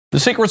The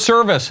Secret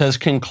Service has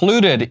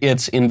concluded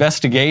its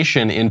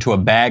investigation into a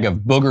bag of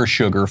booger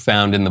sugar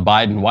found in the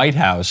Biden White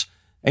House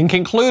and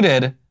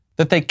concluded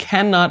that they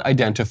cannot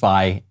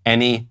identify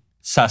any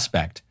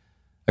suspect.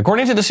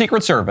 According to the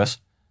Secret Service,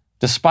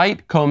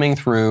 despite combing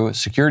through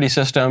security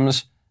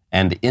systems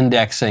and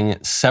indexing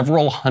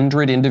several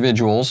hundred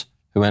individuals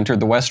who entered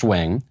the West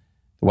Wing,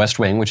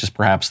 which is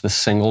perhaps the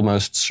single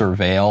most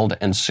surveilled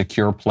and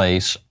secure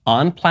place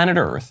on planet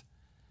Earth,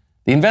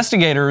 the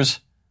investigators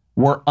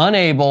were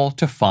unable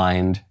to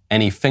find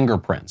any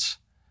fingerprints.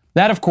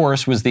 That, of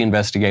course, was the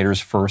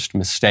investigators' first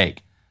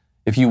mistake.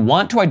 If you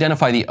want to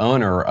identify the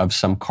owner of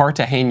some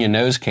Cartagena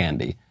nose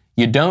candy,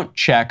 you don't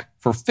check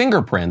for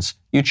fingerprints,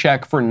 you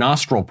check for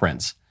nostril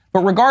prints.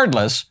 But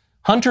regardless,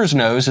 Hunter's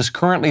nose is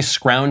currently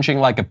scrounging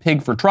like a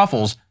pig for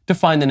truffles to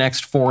find the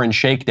next foreign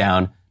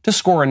shakedown to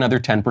score another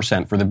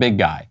 10% for the big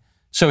guy.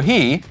 So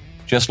he,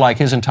 just like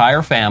his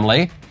entire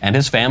family and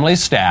his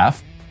family's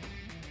staff,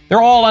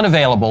 they're all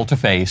unavailable to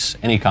face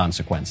any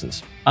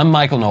consequences. I'm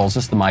Michael Knowles.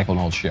 This is The Michael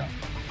Knowles Show.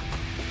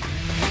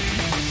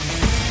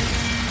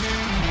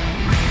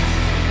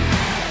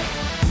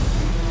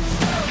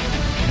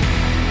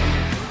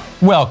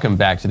 Welcome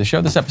back to the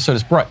show. This episode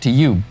is brought to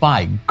you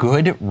by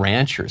Good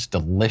Ranchers.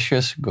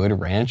 Delicious Good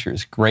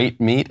Ranchers. Great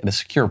meat at a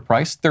secure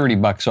price.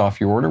 $30 off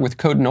your order with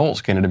code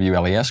Knowles,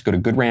 K-N-O-W-L-E-S. Go to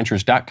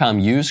goodranchers.com.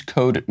 Use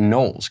code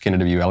Knowles,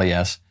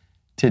 K-N-O-W-L-E-S,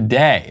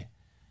 today.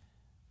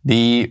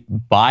 The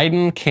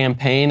Biden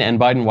campaign and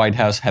Biden White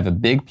House have a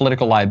big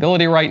political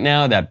liability right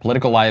now. That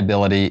political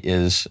liability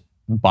is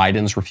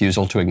Biden's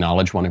refusal to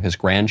acknowledge one of his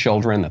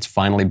grandchildren. That's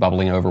finally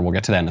bubbling over. We'll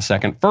get to that in a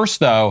second. First,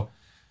 though,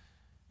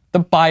 the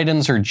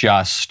Bidens are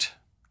just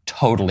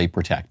totally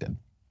protected.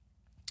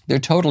 They're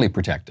totally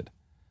protected.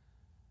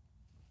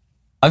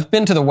 I've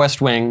been to the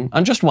West Wing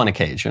on just one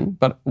occasion,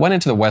 but went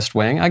into the West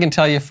Wing. I can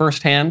tell you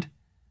firsthand,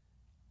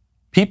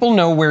 people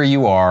know where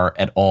you are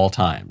at all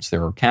times.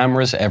 There are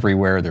cameras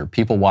everywhere. There are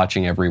people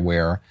watching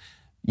everywhere.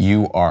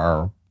 You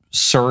are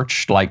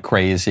searched like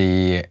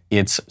crazy.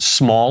 It's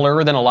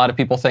smaller than a lot of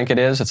people think it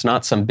is. It's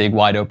not some big,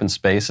 wide open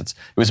space. It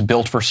was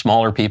built for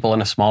smaller people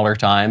in a smaller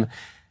time.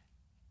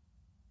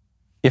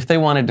 If they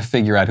wanted to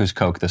figure out whose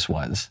Coke this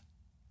was,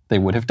 they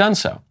would have done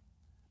so.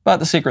 But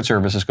the Secret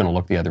Service is going to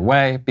look the other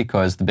way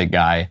because the big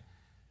guy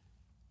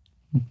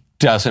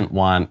doesn't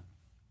want,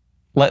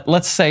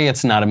 let's say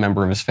it's not a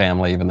member of his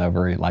family, even though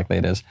very likely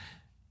it is,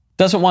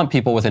 doesn't want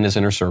people within his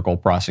inner circle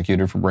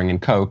prosecuted for bringing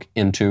Coke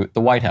into the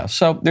White House.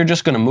 So they're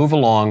just going to move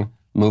along,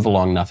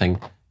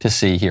 nothing to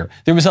see here.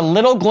 There was a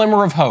little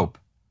glimmer of hope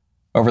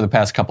over the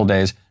past couple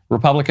days.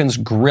 Republicans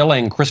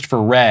grilling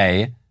Christopher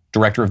Wray,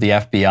 director of the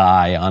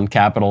FBI, on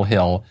Capitol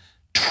Hill,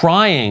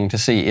 trying to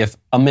see if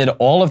amid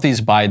all of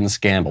these Biden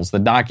scandals, the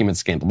document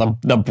scandal,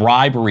 the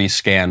bribery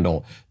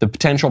scandal, the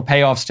potential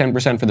payoffs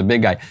 10% for the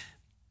big guy,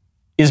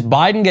 is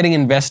Biden getting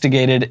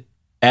investigated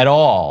at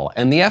all?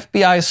 And the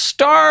FBI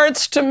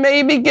starts to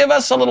maybe give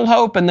us a little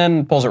hope and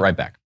then pulls it right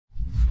back.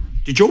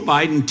 Did Joe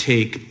Biden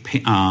take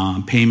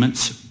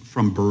payments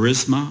from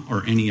Burisma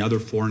or any other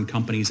foreign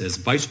companies as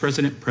vice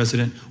president,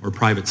 president, or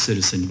private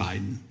citizen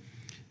Biden?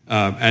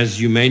 As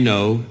you may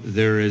know,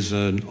 there is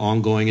an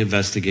ongoing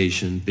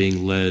investigation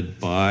being led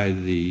by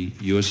the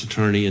U.S.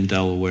 Attorney in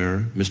Delaware,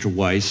 Mr.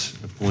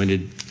 Weiss,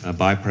 appointed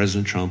by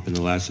President Trump in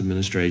the last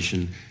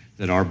administration,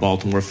 that our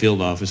Baltimore field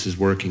office is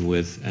working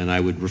with, and I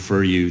would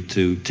refer you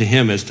to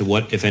him as to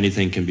what, if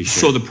anything, can be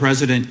shared. So the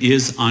president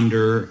is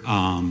under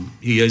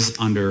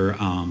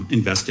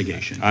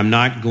investigation. I'm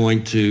not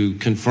going to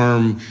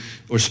confirm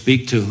or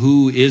speak to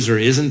who is or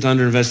isn't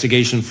under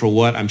investigation for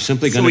what. I'm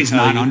simply going to tell you. So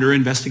he's not under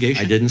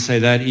investigation? I didn't say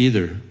that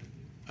either.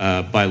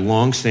 By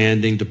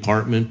long-standing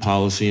department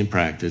policy and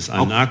practice,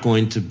 I'm not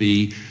going to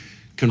be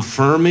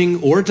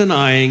confirming or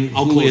denying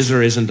who is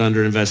or isn't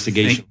under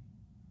investigation.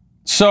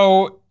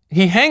 So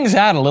he hangs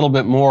out a little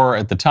bit more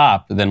at the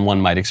top than one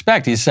might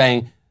expect. He's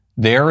saying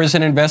there is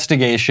an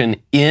investigation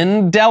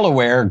in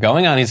Delaware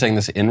going on. He's saying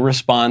this in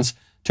response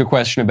to a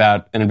question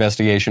about an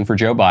investigation for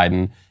Joe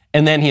Biden.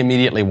 And then he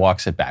immediately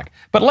walks it back.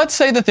 But let's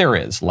say that there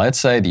is. Let's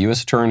say the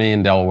U.S. Attorney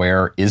in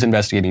Delaware is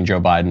investigating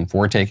Joe Biden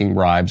for taking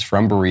bribes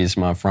from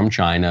Burisma, from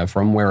China,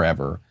 from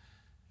wherever.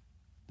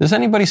 Does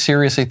anybody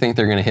seriously think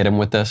they're going to hit him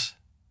with this?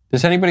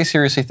 Does anybody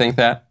seriously think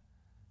that?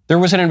 There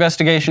was an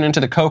investigation into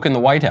the Coke in the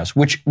White House,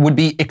 which would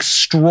be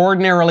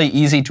extraordinarily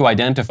easy to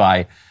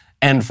identify.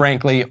 And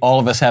frankly, all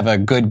of us have a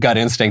good gut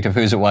instinct of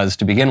whose it was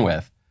to begin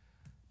with.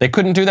 They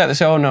couldn't do that. They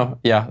say, oh, no,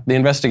 yeah, the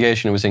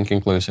investigation was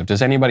inconclusive.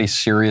 Does anybody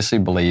seriously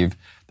believe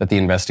that the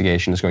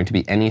investigation is going to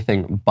be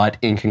anything but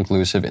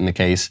inconclusive in the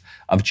case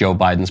of Joe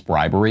Biden's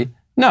bribery?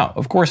 No,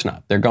 of course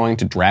not. They're going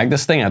to drag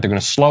this thing out. They're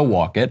going to slow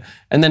walk it,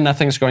 and then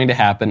nothing's going to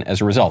happen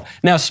as a result.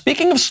 Now,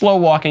 speaking of slow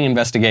walking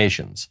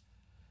investigations,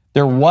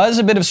 there was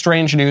a bit of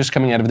strange news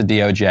coming out of the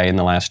DOJ in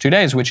the last 2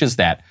 days, which is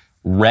that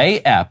Ray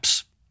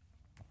Epps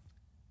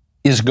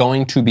is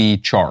going to be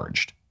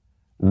charged.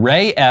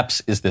 Ray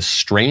Epps is this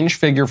strange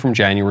figure from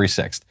January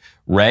 6th.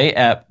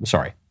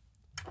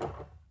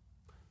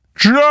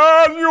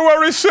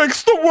 January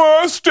 6th, the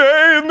worst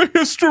day in the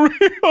history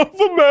of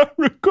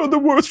America, the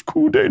worst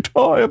coup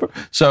d'etat ever.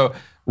 So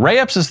Ray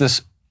Epps is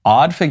this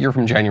odd figure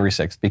from January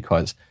 6th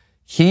because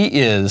he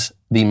is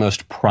the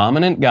most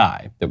prominent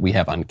guy that we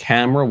have on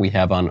camera, we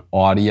have on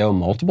audio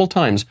multiple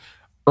times,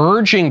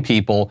 urging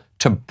people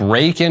to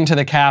break into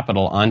the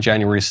Capitol on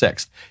January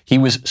 6th. He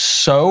was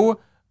so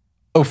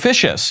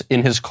officious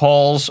in his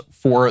calls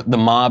for the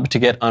mob to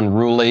get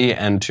unruly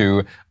and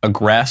to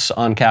aggress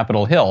on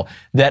Capitol Hill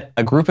that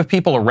a group of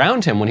people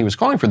around him, when he was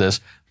calling for this,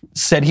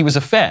 said he was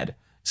a Fed.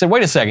 Said,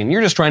 wait a second,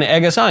 you're just trying to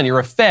egg us on. You're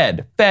a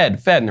Fed.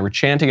 And they were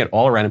chanting it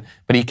all around him,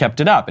 but he kept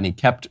it up and he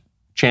kept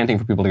chanting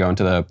for people to go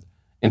into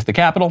the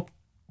Capitol.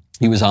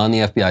 He was on the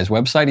FBI's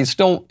website.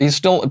 He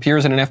still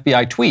appears in an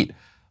FBI tweet.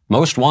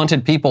 Most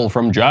wanted people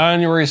from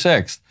January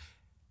 6th.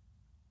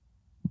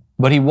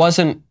 But he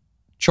wasn't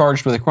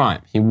charged with a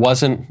crime. He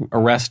wasn't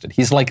arrested.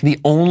 He's like the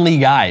only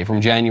guy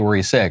from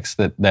January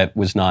 6th that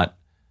was not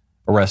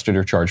arrested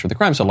or charged with a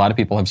crime. So a lot of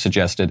people have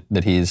suggested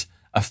that he's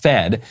a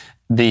Fed.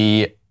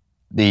 The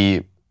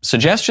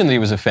suggestion that he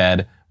was a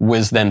Fed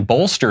was then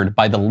bolstered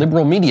by the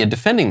liberal media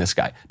defending this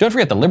guy. Don't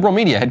forget, the liberal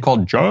media had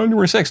called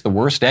January 6th the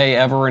worst day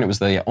ever, and it was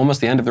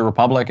almost the end of the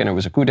Republic, and it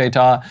was a coup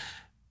d'etat.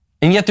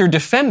 And yet they're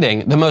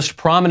defending the most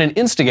prominent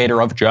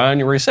instigator of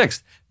January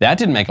 6th. That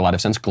didn't make a lot of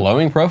sense.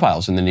 Glowing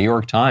profiles in the New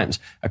York Times,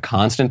 a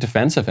constant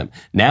defense of him.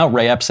 Now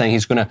Ray Epps saying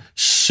he's going to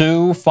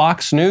sue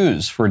Fox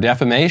News for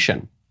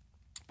defamation,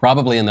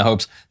 probably in the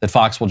hopes that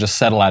Fox will just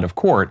settle out of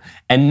court.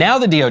 And now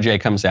the DOJ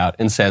comes out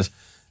and says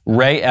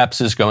Ray Epps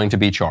is going to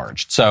be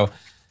charged. So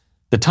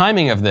the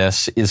timing of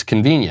this is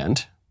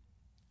convenient.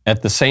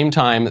 At the same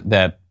time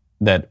that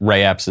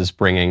Ray Epps is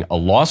bringing a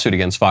lawsuit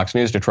against Fox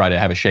News to try to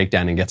have a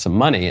shakedown and get some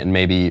money and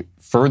maybe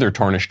further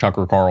tarnish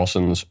Tucker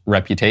Carlson's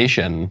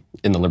reputation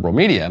in the liberal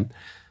media,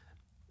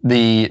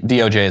 the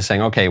DOJ is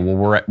saying, okay,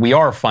 well, we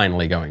are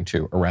finally going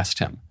to arrest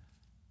him.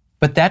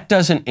 But that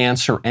doesn't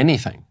answer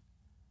anything.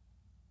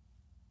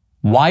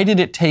 Why did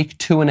it take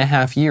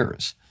 2.5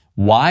 years?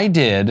 Why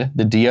did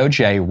the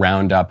DOJ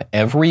round up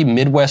every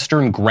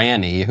Midwestern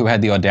granny who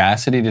had the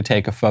audacity to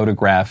take a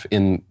photograph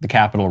in the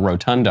Capitol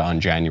Rotunda on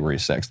January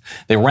 6th?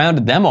 They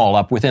rounded them all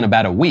up within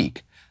about a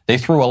week. They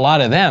threw a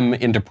lot of them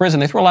into prison.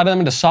 They threw a lot of them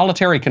into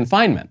solitary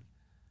confinement.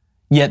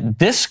 Yet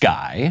this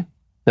guy,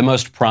 the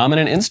most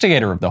prominent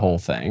instigator of the whole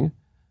thing,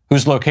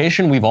 whose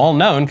location we've all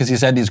known because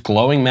he's had these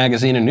glowing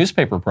magazine and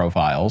newspaper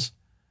profiles,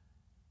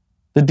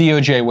 the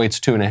DOJ waits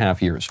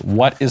 2.5 years.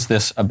 What is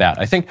this about?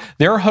 I think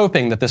they're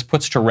hoping that this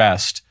puts to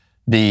rest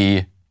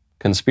the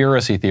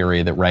conspiracy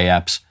theory that Ray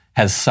Epps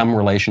has some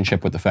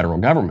relationship with the federal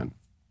government.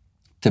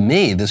 To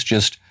me, this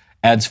just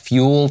adds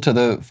fuel to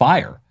the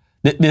fire.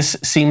 This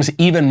seems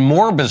even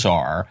more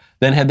bizarre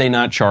than had they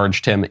not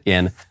charged him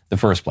in the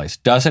first place.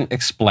 Doesn't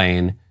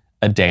explain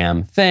a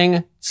damn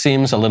thing.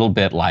 Seems a little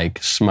bit like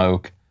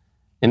smoke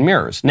and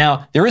mirrors.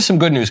 Now, there is some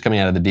good news coming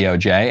out of the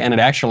DOJ, and it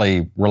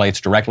actually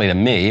relates directly to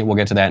me. We'll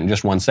get to that in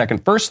just 1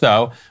 second. First,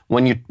 though,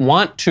 when you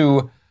want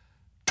to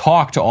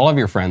talk to all of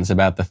your friends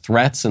about the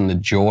threats and the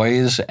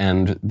joys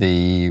and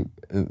the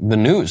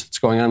news that's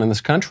going on in this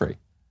country,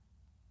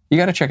 you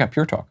got to check out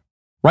Pure Talk.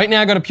 Right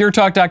now, go to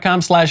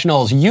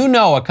puretalk.com/Knowles. You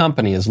know a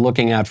company is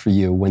looking out for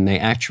you when they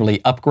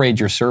actually upgrade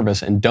your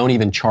service and don't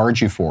even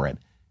charge you for it.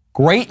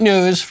 Great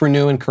news for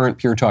new and current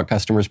Pure Talk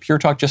customers. Pure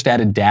Talk just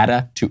added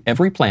data to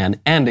every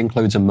plan and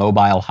includes a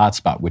mobile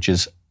hotspot, which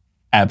is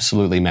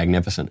absolutely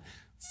magnificent,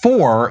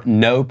 for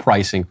no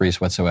price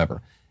increase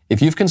whatsoever.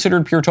 If you've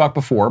considered Pure Talk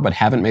before but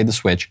haven't made the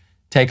switch,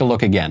 take a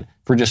look again.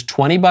 For just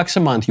 $20 a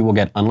month, you will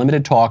get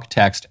unlimited talk,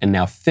 text, and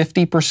now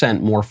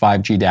 50% more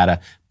 5G data,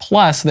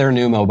 plus their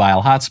new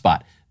mobile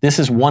hotspot. This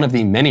is one of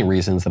the many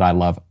reasons that I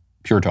love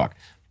Pure Talk.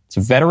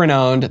 It's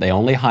veteran-owned. They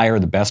only hire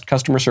the best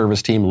customer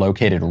service team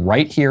located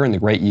right here in the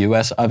great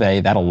U.S. of A.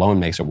 That alone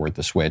makes it worth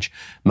the switch.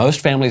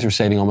 Most families are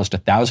saving almost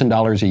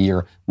 $1,000 a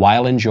year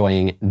while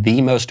enjoying the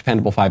most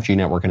dependable 5G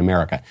network in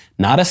America.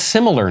 Not a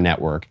similar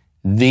network,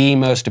 the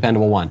most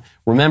dependable one.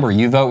 Remember,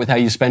 you vote with how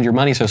you spend your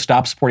money, so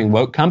stop supporting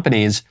woke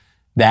companies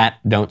that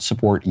don't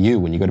support you.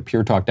 When you go to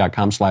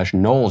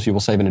puretalk.com/Knowles, you will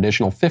save an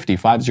additional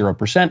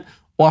 50%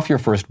 off your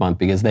first month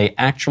because they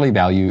actually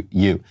value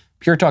you.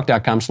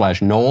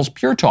 puretalk.com/Knowles.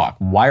 Pure Talk,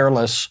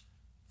 wireless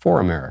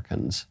for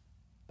Americans,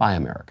 by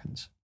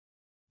Americans.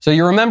 So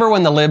you remember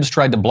when the libs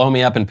tried to blow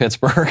me up in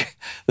Pittsburgh?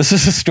 This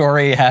is a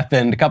story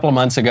happened a couple of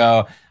months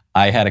ago.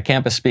 I had a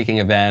campus speaking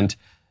event.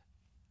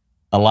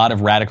 A lot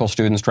of radical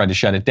students tried to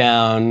shut it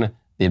down.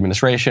 The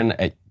administration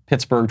at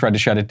Pittsburgh tried to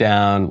shut it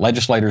down.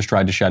 Legislators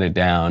tried to shut it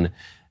down.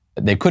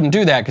 They couldn't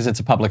do that because it's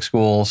a public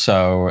school,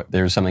 so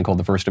there's something called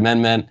the First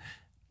Amendment.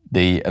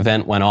 The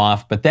event went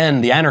off, but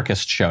then the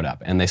anarchists showed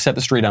up and they set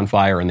the street on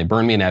fire and they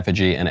burned me in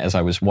effigy. And as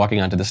I was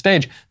walking onto the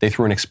stage, they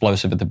threw an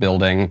explosive at the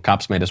building.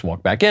 Cops made us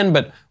walk back in,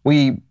 but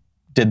we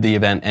did the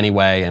event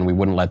anyway and we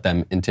wouldn't let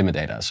them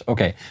intimidate us.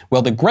 Okay,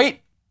 well, the great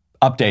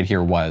update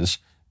here was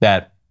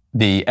that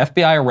the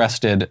FBI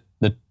arrested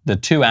the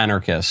two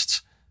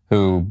anarchists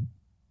who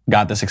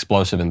got this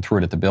explosive and threw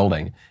it at the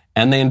building,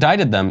 and they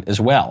indicted them as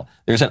well.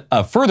 There's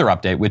a further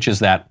update, which is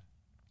that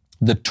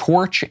the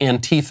Torch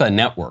Antifa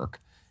network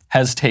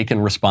has taken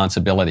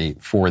responsibility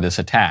for this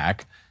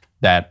attack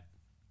that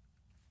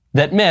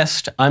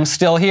missed. I'm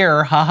still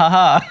here. Ha ha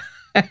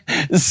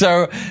ha.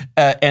 So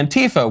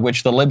Antifa,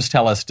 which the libs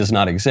tell us does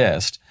not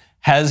exist,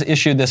 has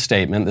issued this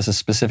statement. This is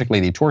specifically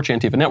the Torch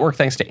Antifa network,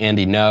 thanks to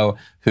Andy No,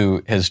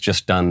 who has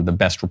just done the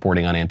best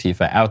reporting on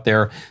Antifa out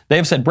there.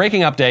 They've said,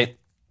 breaking update,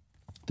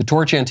 the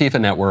Torch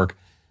Antifa network,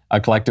 a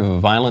collective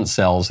of violent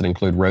cells that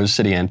include Rose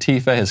City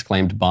Antifa, has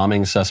claimed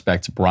bombing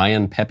suspects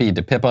Brian Pepe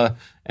DePippa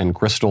and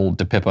Crystal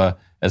DePippa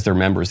as their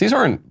members. These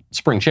aren't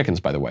spring chickens,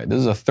 by the way. This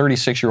is a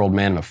 36-year-old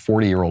man and a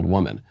 40-year-old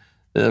woman,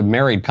 a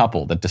married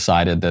couple that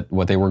decided that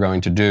what they were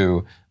going to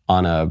do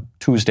on a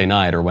Tuesday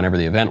night or whenever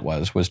the event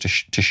was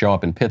to show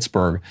up in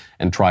Pittsburgh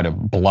and try to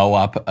blow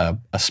up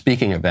a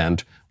speaking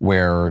event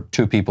where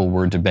two people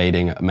were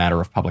debating a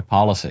matter of public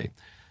policy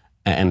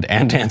and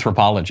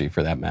anthropology,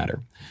 for that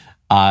matter.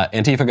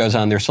 Antifa goes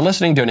on, they're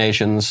soliciting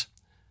donations,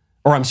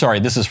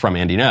 this is from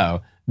Andy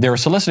No. They're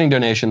soliciting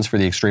donations for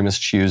the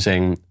extremists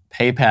using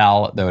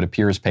PayPal, though it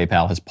appears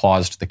PayPal has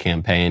paused the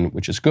campaign,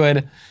 which is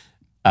good.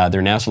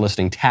 They're now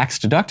soliciting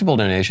tax-deductible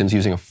donations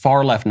using a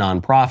far-left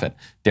nonprofit.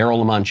 Daryl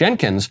Lamont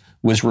Jenkins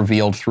was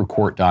revealed through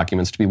court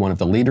documents to be one of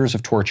the leaders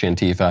of Torch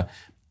Antifa.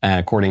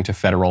 According to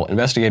federal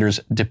investigators,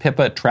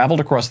 DePippa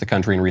traveled across the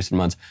country in recent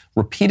months,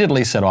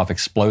 repeatedly set off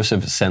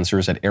explosive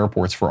sensors at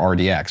airports for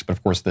RDX. But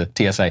of course, the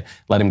TSA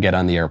let him get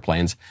on the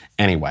airplanes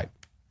anyway.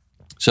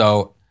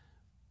 So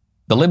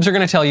the libs are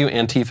going to tell you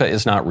Antifa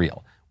is not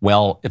real.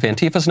 Well, if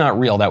Antifa is not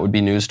real, that would be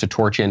news to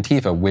Torch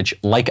Antifa, which,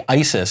 like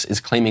ISIS, is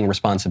claiming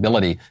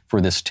responsibility for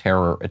this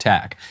terror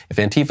attack. If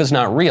Antifa is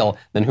not real,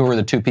 then who are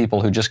the two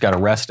people who just got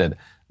arrested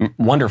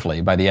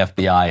wonderfully by the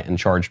FBI and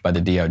charged by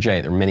the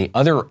DOJ? There are many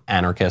other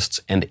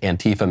anarchists and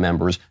Antifa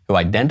members who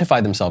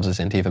identify themselves as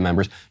Antifa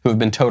members who have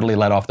been totally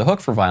let off the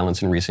hook for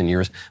violence in recent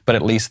years, but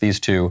at least these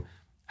two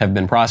have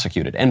been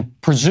prosecuted. And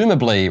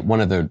presumably one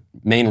of the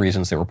main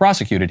reasons they were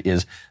prosecuted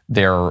is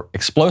their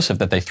explosive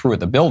that they threw at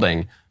the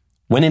building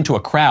went into a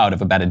crowd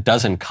of about a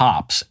dozen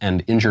cops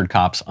and injured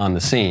cops on the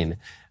scene,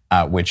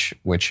 which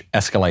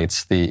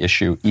escalates the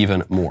issue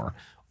even more.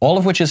 All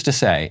of which is to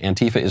say,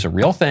 Antifa is a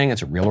real thing.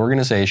 It's a real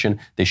organization.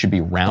 They should be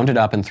rounded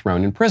up and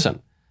thrown in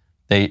prison.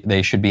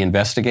 They should be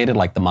investigated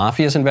like the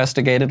mafia is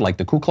investigated, like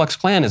the Ku Klux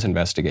Klan is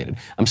investigated.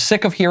 I'm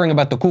sick of hearing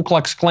about the Ku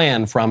Klux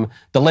Klan from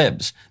the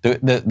libs.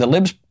 The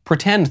libs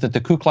pretend that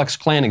the Ku Klux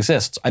Klan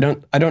exists. I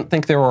don't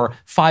think there are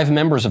 5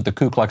 members of the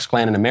Ku Klux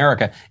Klan in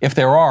America. If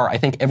there are, I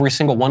think every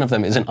single one of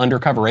them is an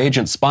undercover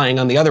agent spying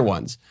on the other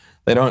ones.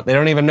 They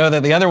don't even know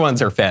that the other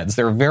ones are feds.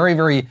 There are very,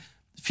 very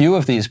few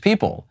of these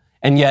people.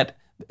 And yet,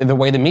 the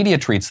way the media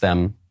treats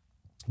them,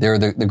 they're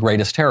the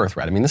greatest terror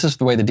threat. I mean, this is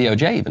the way the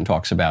DOJ even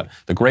talks about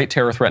the great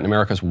terror threat in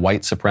America is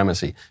white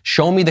supremacy.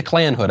 Show me the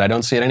Klan hood. I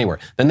don't see it anywhere.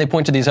 Then they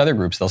point to these other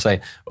groups. They'll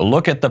say,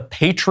 look at the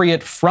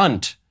Patriot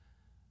Front.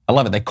 I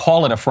love it. They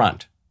call it a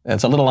front.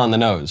 It's a little on the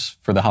nose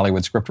for the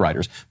Hollywood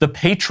scriptwriters. The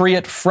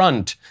Patriot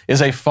Front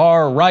is a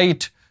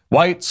far-right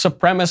white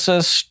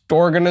supremacist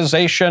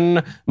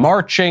organization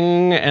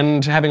marching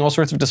and having all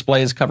sorts of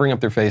displays covering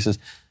up their faces.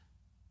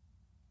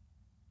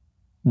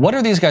 What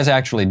are these guys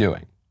actually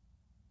doing?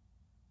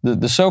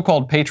 The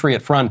so-called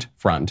Patriot Front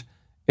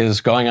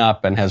is going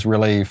up and has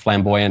really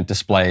flamboyant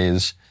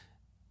displays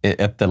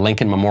at the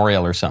Lincoln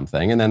Memorial or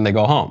something, and then they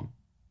go home.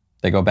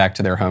 They go back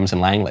to their homes in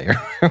Langley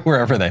or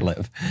wherever they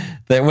live.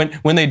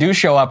 When they do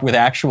show up with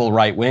actual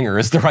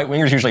right-wingers, the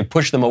right-wingers usually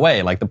push them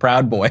away, like the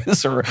Proud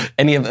Boys or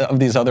any of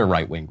these other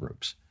right-wing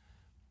groups.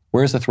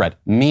 Where's the threat?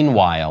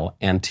 Meanwhile,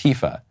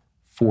 Antifa,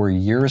 for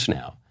years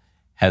now,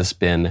 has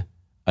been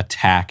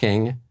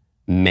attacking,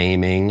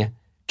 maiming,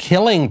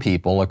 killing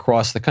people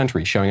across the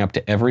country, showing up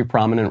to every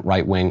prominent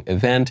right-wing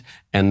event,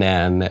 and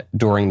then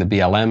during the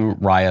BLM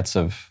riots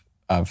of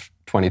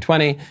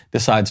 2020,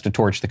 decides to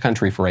torch the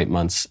country for 8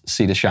 months,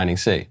 sea to shining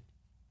sea.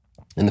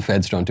 And the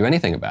feds don't do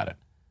anything about it.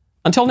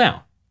 Until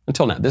now.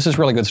 This is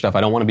really good stuff.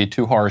 I don't want to be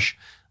too harsh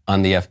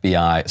on the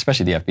FBI,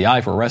 especially the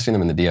FBI for arresting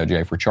them and the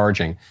DOJ for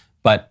charging.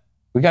 But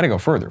we got to go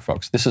further,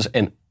 folks. This is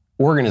an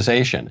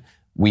organization.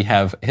 We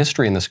have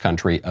history in this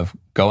country of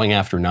going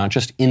after not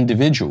just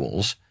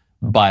individuals,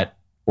 but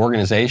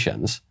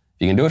organizations.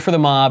 If you can do it for the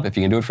mob, if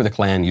you can do it for the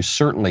Klan, you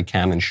certainly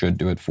can and should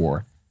do it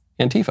for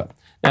Antifa.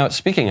 Now,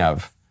 speaking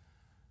of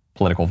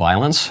political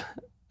violence,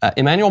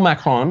 Emmanuel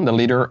Macron, the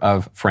leader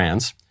of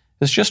France,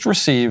 has just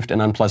received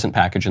an unpleasant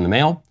package in the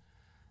mail.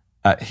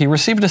 He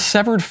received a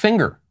severed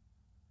finger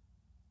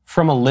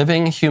from a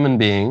living human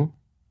being.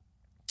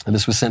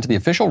 This was sent to the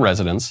official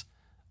residence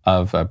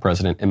of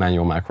President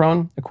Emmanuel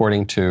Macron,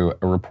 according to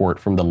a report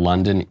from the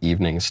London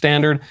Evening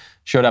Standard.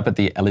 Showed up at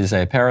the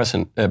Élysée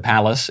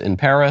Palace in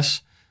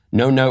Paris.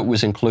 No note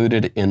was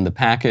included in the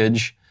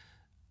package.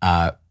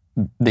 The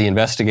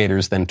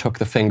investigators then took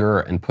the finger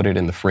and put it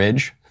in the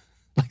fridge,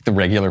 like the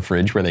regular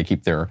fridge where they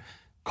keep their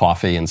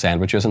coffee and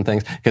sandwiches and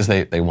things, because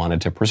they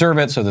wanted to preserve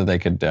it so that they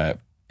could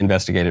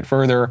investigate it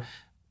further.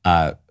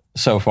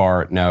 So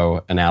far,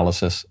 no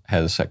analysis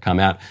has come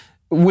out.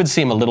 It would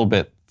seem a little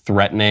bit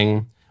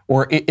threatening,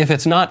 Or if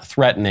it's not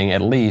threatening,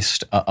 at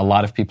least a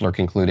lot of people are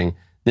concluding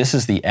this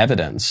is the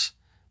evidence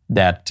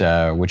that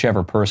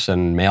whichever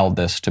person mailed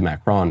this to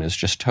Macron is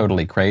just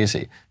totally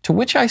crazy. To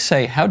which I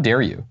say, how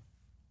dare you?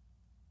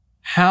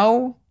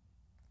 How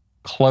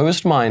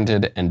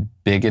closed-minded and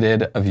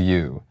bigoted of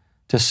you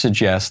to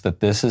suggest that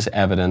this is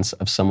evidence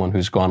of someone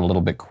who's gone a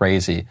little bit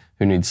crazy,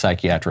 who needs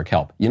psychiatric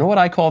help. You know what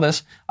I call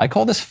this? I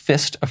call this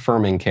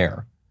fist-affirming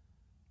care.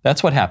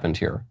 That's what happened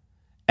here.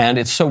 And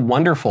it's so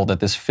wonderful that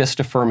this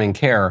fist-affirming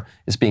care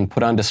is being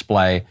put on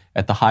display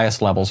at the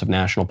highest levels of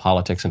national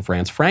politics in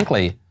France.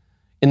 Frankly,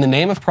 in the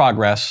name of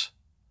progress,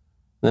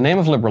 in the name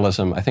of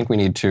liberalism, I think we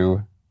need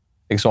to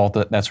exalt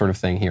that sort of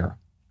thing here.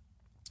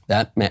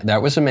 That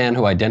was a man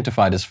who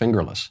identified as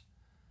fingerless.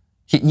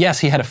 Yes,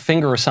 he had a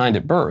finger assigned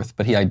at birth,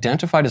 but he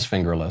identified as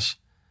fingerless.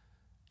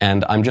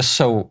 And I'm just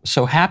so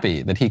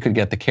happy that he could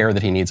get the care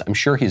that he needs. I'm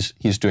sure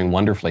he's doing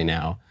wonderfully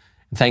now.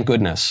 And thank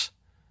goodness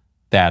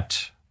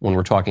that when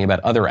we're talking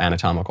about other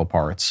anatomical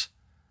parts,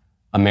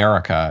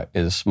 America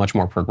is much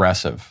more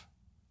progressive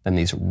than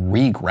these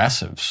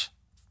regressives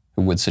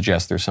who would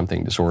suggest there's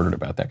something disordered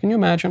about that. Can you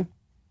imagine?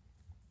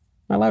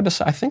 Am I allowed to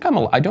say?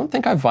 I don't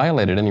think I've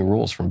violated any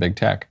rules from big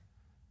tech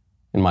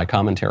in my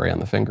commentary on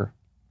the finger.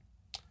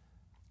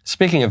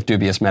 Speaking of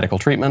dubious medical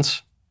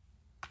treatments,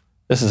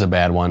 this is a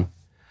bad one.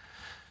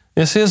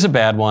 This is a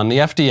bad one. The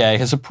FDA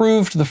has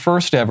approved the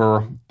first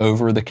ever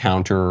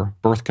over-the-counter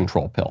birth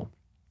control pill.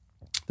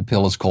 The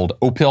pill is called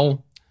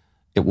Opill.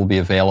 It will be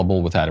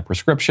available without a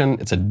prescription.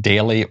 It's a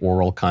daily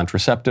oral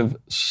contraceptive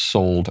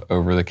sold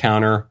over the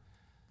counter.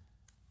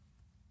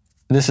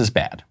 This is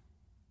bad.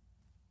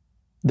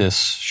 This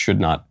should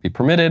not be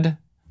permitted.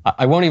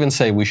 I won't even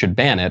say we should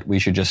ban it. We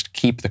should just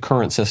keep the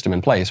current system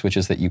in place, which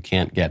is that you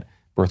can't get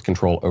birth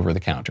control over the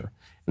counter.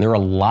 And there are a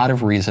lot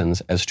of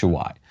reasons as to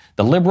why.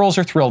 The liberals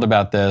are thrilled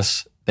about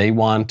this. They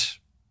want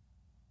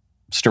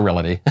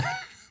sterility.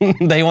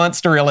 They want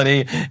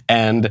sterility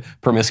and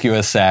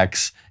promiscuous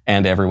sex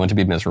and everyone to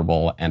be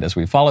miserable. And as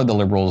we followed the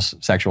liberals'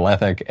 sexual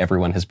ethic,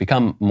 everyone has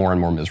become more and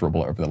more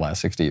miserable over the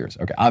last 60 years.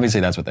 Okay, obviously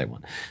that's what they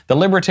want. The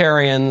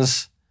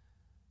libertarians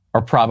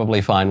are probably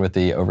fine with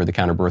the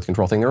over-the-counter birth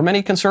control thing. There were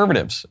many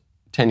conservatives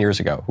 10 years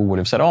ago who would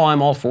have said, oh,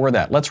 I'm all for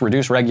that. Let's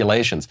reduce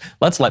regulations.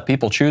 Let's let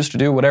people choose to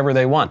do whatever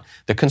they want.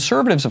 The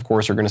conservatives, of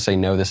course, are going to say,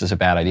 no, this is a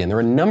bad idea. And there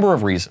are a number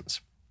of reasons.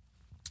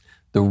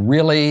 The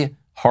really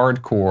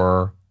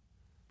hardcore,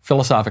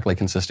 philosophically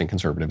consistent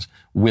conservatives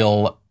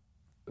will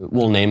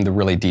name the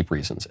really deep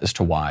reasons as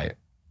to why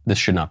this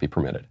should not be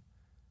permitted.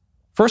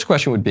 First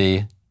question would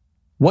be,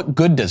 what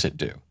good does it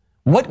do?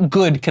 What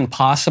good can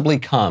possibly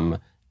come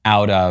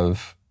out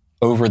of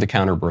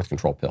over-the-counter birth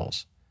control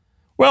pills?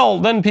 Well,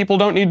 then people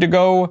don't need to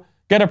go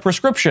get a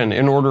prescription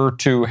in order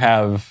to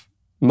have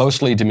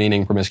mostly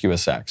demeaning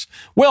promiscuous sex.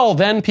 Well,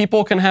 then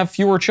people can have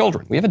fewer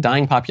children. We have a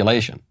dying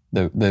population.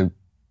 The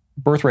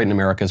birth rate in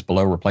America is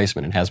below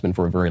replacement and has been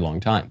for a very long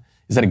time.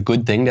 Is that a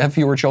good thing to have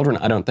fewer children?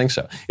 I don't think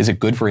so. Is it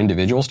good for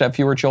individuals to have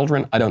fewer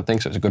children? I don't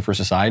think so. Is it good for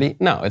society?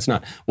 No, it's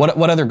not.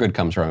 What other good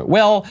comes from it?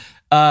 Well,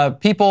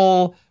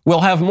 people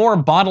will have more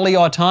bodily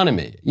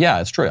autonomy. Yeah,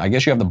 it's true. I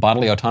guess you have the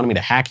bodily autonomy to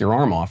hack your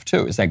arm off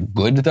too. Is that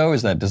good though?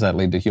 Does that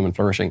lead to human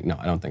flourishing? No,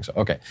 I don't think so.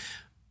 Okay.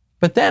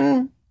 But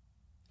then,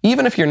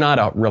 even if you're not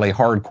a really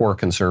hardcore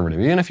conservative,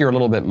 even if you're a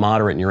little bit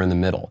moderate and you're in the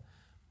middle,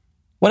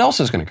 what else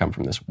is going to come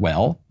from this?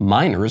 Well,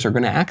 minors are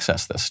going to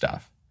access this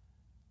stuff.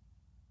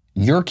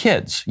 Your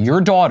kids,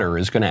 your daughter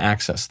is going to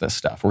access this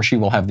stuff, or she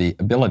will have the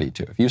ability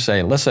to. If you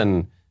say,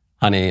 listen,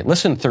 honey,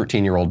 listen,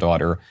 13-year-old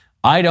daughter,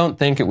 I don't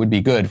think it would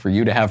be good for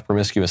you to have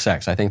promiscuous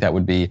sex. I think that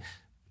would be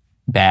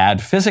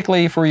bad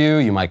physically for you.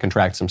 You might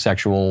contract some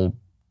sexually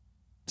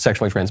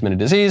transmitted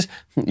disease.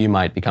 You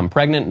might become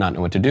pregnant, not know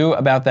what to do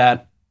about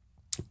that.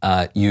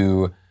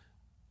 You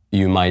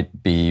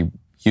might be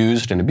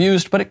used and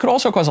abused, but it could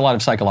also cause a lot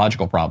of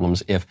psychological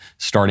problems if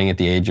starting at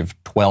the age of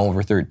 12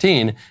 or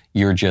 13,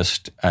 you're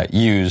just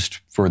used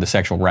for the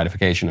sexual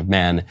gratification of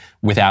men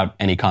without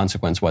any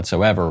consequence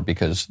whatsoever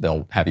because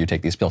they'll have you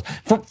take these pills.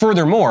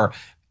 Furthermore,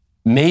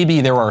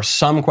 maybe there are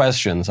some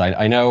questions.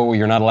 I know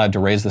you're not allowed to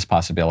raise this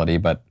possibility,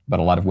 but a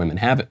lot of women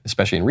have it,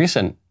 especially in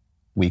recent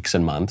weeks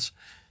and months.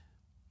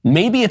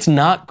 Maybe it's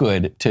not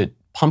good to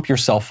pump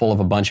yourself full of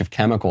a bunch of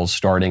chemicals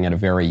starting at a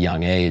very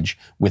young age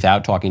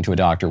without talking to a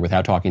doctor,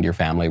 without talking to your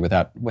family,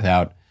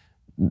 without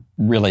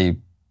really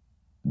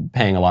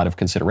paying a lot of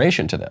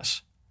consideration to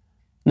this.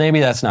 Maybe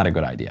that's not a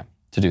good idea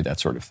to do that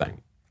sort of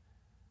thing.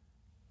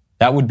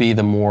 That would be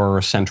the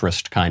more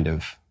centrist kind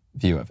of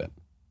view of it.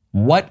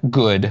 What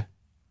good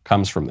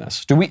comes from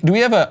this? Do we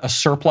have a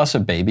surplus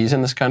of babies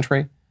in this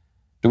country?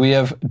 Do we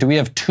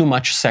have too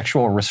much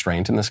sexual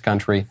restraint in this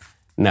country?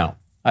 No,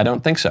 I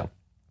don't think so.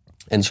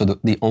 And so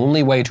the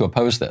only way to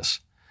oppose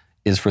this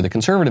is for the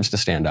conservatives to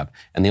stand up.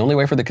 And the only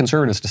way for the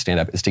conservatives to stand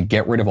up is to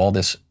get rid of all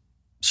this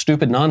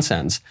stupid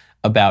nonsense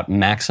about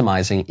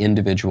maximizing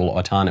individual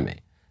autonomy.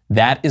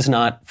 That is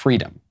not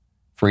freedom.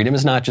 Freedom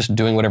is not just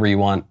doing whatever you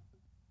want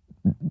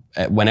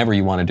whenever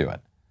you want to do it.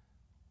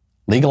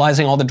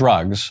 Legalizing all the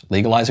drugs,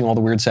 legalizing all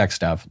the weird sex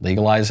stuff,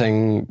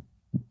 legalizing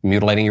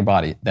mutilating your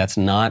body. That's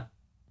not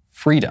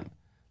freedom.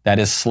 That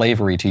is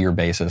slavery to your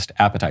basest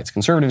appetites.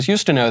 Conservatives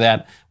used to know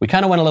that. We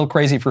kind of went a little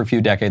crazy for a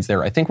few decades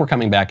there. I think we're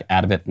coming back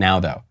out of it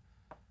now, though.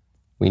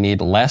 We need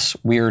less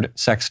weird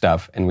sex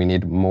stuff, and we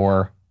need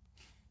more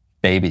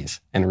babies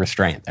and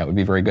restraint. That would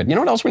be very good. You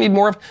know what else we need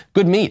more of?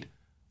 Good meat.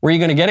 Where are you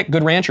going to get it?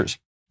 Good Ranchers.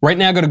 Right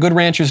now, go to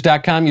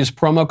goodranchers.com, use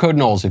promo code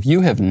Knowles. If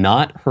you have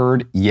not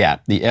heard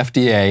yet, the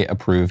FDA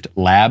approved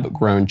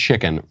lab-grown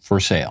chicken for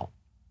sale.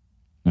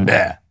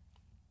 Bleh.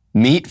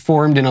 Meat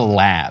formed in a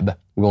lab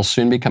will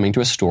soon be coming to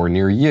a store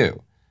near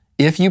you.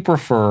 If you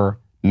prefer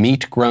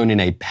meat grown in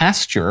a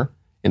pasture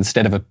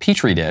instead of a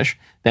petri dish,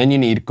 then you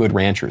need Good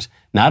Ranchers.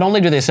 Not only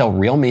do they sell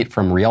real meat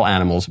from real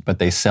animals, but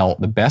they sell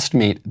the best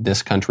meat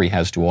this country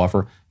has to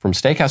offer, from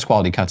steakhouse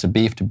quality cuts of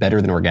beef to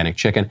better than organic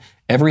chicken.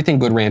 Everything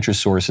Good Ranchers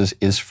sources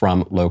is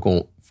from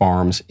local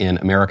farms in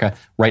America.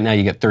 Right now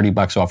you get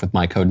 $30 off with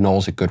my code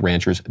Knowles at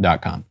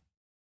goodranchers.com.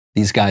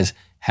 These guys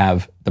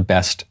have the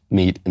best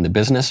meat in the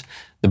business.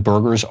 The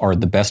burgers are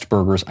the best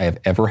burgers I have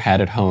ever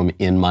had at home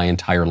in my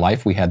entire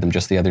life. We had them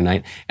just the other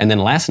night. And then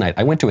last night,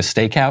 I went to a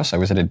steakhouse. I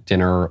was at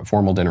a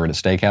formal dinner at a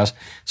steakhouse.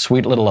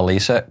 Sweet little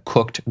Elisa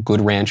cooked Good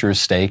Ranchers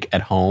steak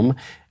at home.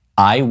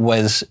 I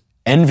was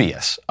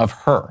envious of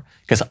her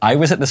because I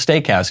was at the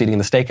steakhouse eating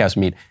the steakhouse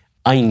meat.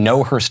 I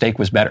know her steak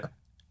was better.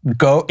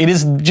 It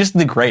is just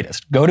the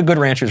greatest. Go to Good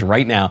Ranchers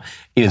right now.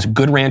 It is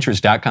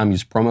goodranchers.com.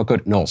 Use promo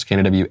code Knowles,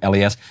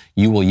 K-N-W-L-E-S.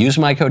 You will use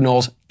my code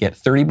Knowles, get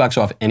 $30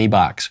 off any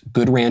box.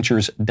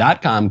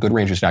 Goodranchers.com,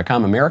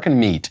 goodranchers.com. American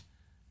meat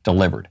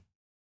delivered.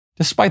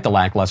 Despite the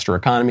lackluster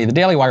economy, the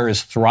Daily Wire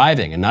is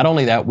thriving. And not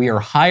only that, we are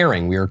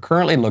hiring. We are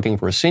currently looking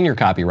for a senior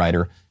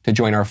copywriter to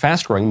join our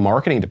fast-growing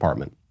marketing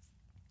department.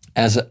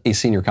 As a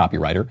senior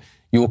copywriter,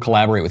 you will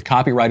collaborate with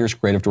copywriters,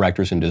 creative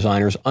directors, and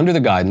designers under the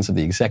guidance of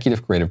the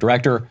executive creative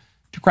director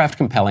to craft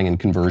compelling and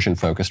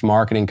conversion-focused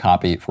marketing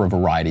copy for a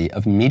variety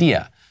of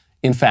media.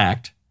 In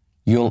fact,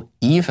 you'll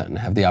even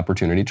have the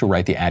opportunity to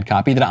write the ad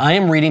copy that I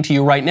am reading to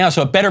you right now,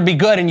 so it better be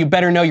good and you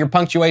better know your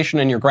punctuation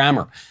and your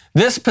grammar.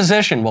 This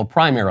position will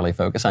primarily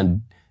focus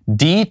on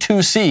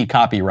D2C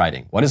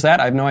copywriting. What is that?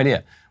 I have no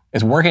idea.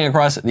 It's working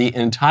across the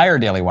entire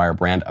Daily Wire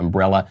brand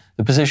umbrella.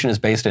 The position is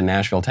based in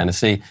Nashville,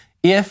 Tennessee.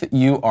 If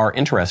you are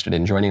interested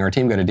in joining our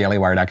team, go to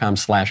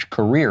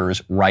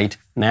dailywire.com/careers right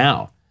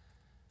now.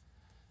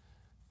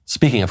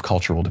 Speaking of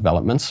cultural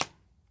developments,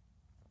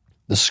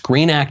 the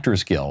Screen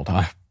Actors Guild.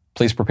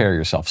 Please prepare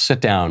yourself.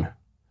 Sit down.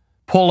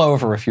 Pull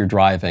over if you're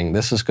driving.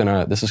 This is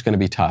gonna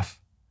be tough.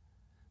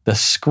 The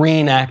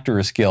Screen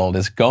Actors Guild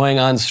is going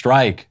on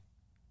strike.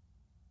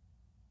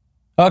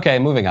 Okay,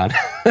 moving on.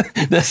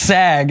 The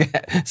SAG.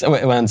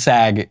 When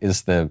SAG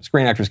is the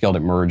Screen Actors Guild,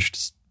 it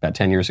merged about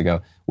 10 years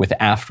ago with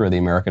AFTRA, the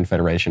American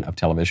Federation of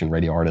Television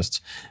Radio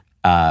Artists,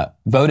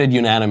 voted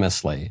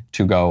unanimously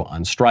to go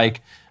on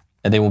strike.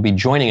 They will be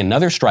joining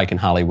another strike in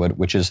Hollywood,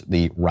 which is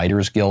the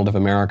Writers Guild of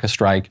America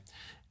strike.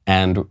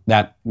 And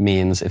that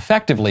means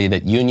effectively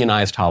that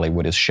unionized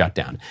Hollywood is shut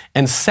down.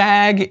 And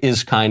SAG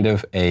is kind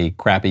of a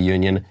crappy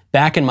union.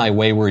 Back in my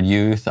wayward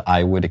youth,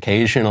 I would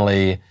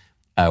occasionally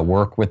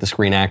work with the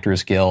Screen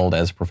Actors Guild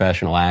as a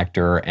professional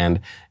actor. And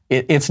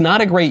it's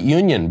not a great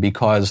union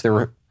because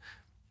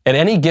at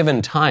any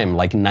given time,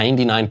 like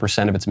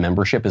 99% of its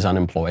membership is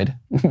unemployed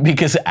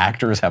because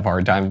actors have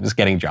hard times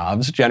getting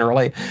jobs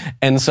generally.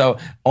 And so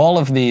all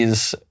of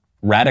these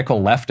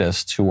radical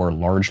leftists who are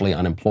largely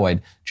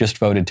unemployed just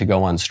voted to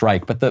go on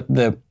strike. But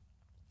the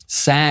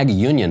SAG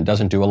union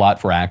doesn't do a lot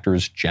for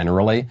actors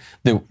generally.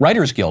 The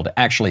Writers Guild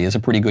actually is a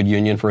pretty good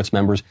union for its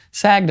members.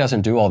 SAG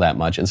doesn't do all that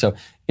much. And so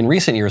in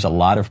recent years, a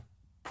lot of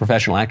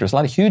professional actors, a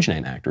lot of huge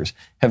name actors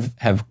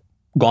have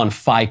gone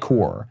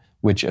FI-CORE,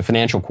 which a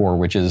financial core,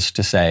 which is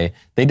to say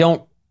they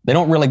don't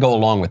really go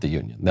along with the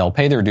union. They'll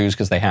pay their dues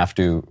because they have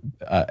to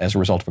as a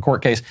result of a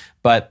court case,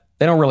 but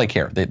they don't really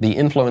care. The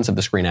influence of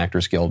the Screen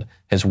Actors Guild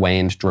has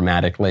waned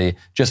dramatically,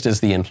 just as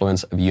the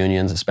influence of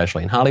unions,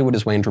 especially in Hollywood,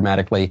 has waned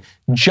dramatically,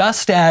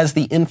 just as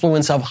the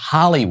influence of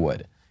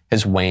Hollywood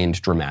has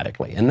waned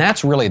dramatically. And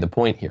that's really the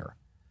point here.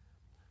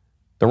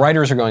 The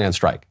writers are going on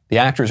strike. The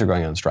actors are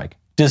going on strike.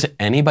 Does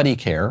anybody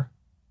care?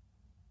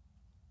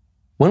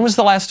 When was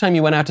the last time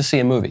you went out to see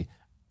a movie?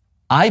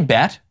 I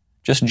bet,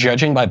 just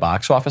judging by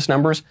box office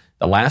numbers,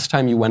 the last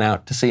time you went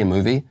out to see a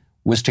movie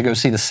was to go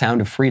see The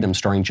Sound of Freedom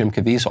starring Jim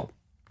Caviezel,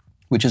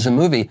 which is a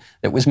movie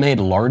that was made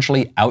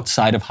largely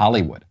outside of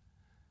Hollywood.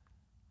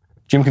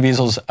 Jim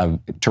Caviezel's a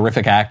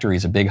terrific actor.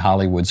 He's a big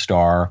Hollywood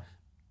star.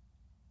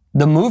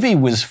 The movie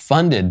was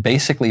funded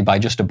basically by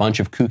just a bunch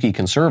of kooky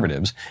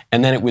conservatives,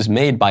 and then it was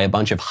made by a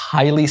bunch of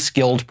highly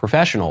skilled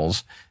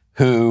professionals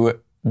who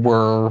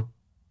were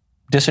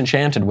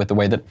disenchanted with the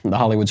way that the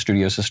Hollywood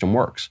studio system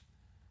works.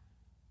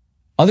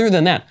 Other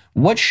than that,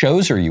 what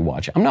shows are you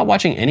watching? I'm not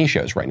watching any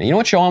shows right now. You know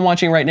what show I'm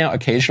watching right now?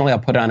 Occasionally I'll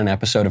put on an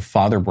episode of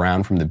Father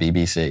Brown from the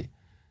BBC.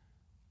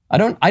 I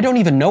don't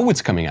even know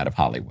what's coming out of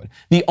Hollywood.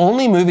 The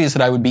only movies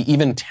that I would be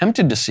even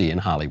tempted to see in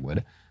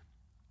Hollywood,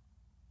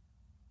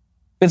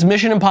 it's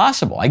Mission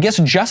Impossible. I guess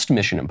just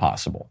Mission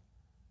Impossible.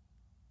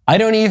 I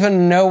don't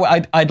even know.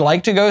 I'd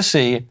like to go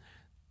see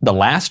the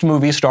last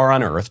movie star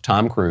on earth,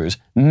 Tom Cruise.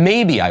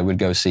 Maybe I would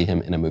go see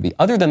him in a movie.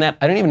 Other than that,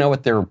 I don't even know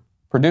what they're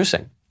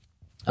producing.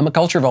 I'm a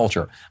culture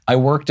vulture. I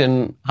worked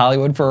in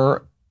Hollywood for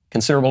a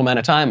considerable amount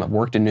of time. I've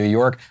worked in New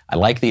York. I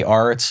like the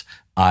arts.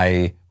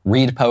 I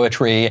read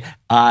poetry.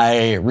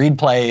 I read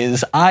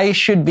plays. I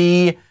should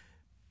be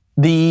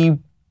the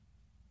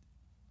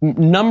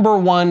number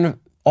one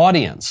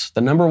audience,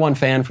 the number one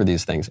fan for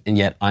these things, and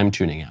yet I'm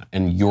tuning out,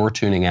 and you're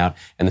tuning out,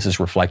 and this is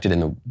reflected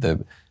in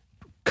the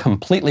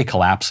completely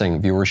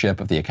collapsing viewership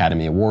of the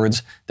Academy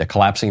Awards, the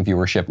collapsing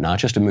viewership not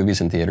just of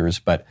movies in theaters,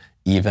 but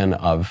even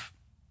of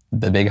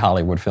the big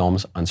Hollywood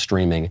films on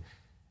streaming.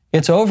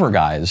 It's over,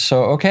 guys.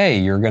 So, okay,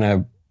 you're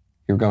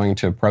going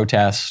to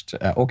protest.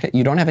 Okay,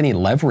 you don't have any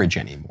leverage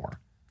anymore.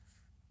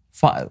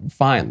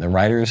 Fine, the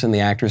writers and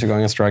the actors are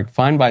going on strike.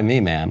 Fine by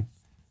me, man.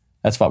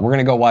 That's fine. We're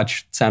going to go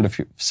watch Sound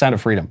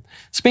of Freedom.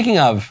 Speaking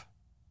of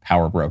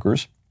power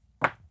brokers,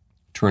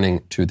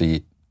 turning to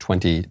the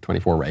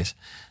 2024 race,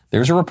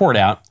 there's a report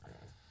out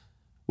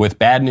with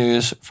bad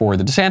news for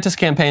the DeSantis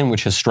campaign,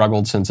 which has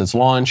struggled since its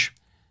launch,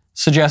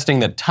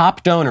 suggesting that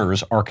top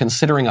donors are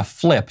considering a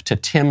flip to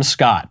Tim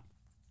Scott.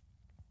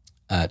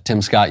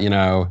 Tim Scott,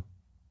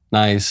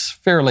 nice,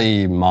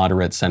 fairly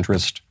moderate,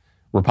 centrist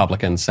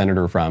Republican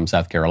senator from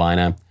South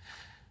Carolina.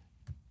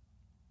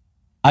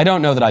 I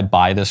don't know that I'd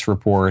buy this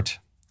report.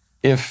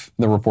 If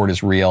the report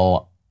is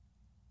real,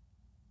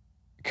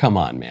 come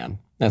on, man.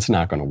 That's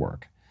not going to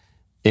work.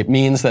 It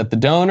means that the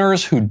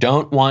donors who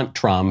don't want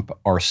Trump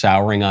are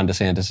souring on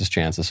DeSantis'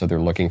 chances, so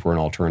they're looking for an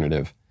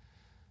alternative.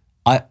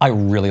 I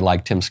really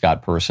like Tim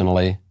Scott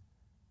personally.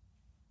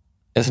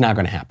 It's not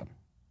going to happen.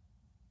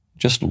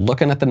 Just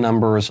looking at the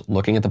numbers,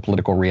 looking at the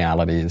political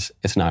realities,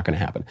 it's not going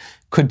to happen.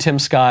 Could Tim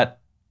Scott,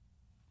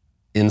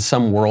 in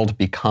some world,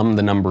 become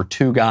the number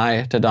 2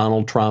 guy to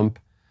Donald Trump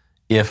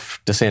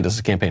if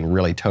DeSantis' campaign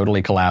really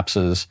totally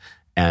collapses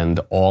and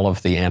all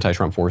of the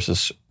anti-Trump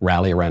forces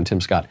rally around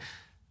Tim Scott?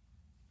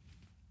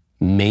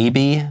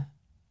 Maybe.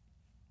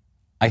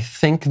 I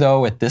think,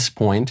 though, at this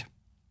point,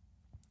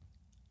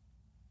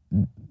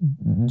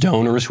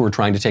 donors who are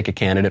trying to take a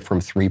candidate from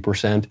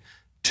 3%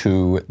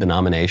 to the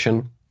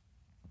nomination,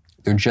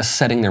 they're just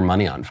setting their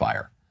money on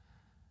fire.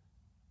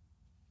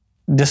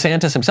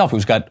 DeSantis himself,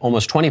 who's got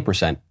almost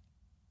 20%,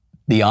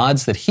 the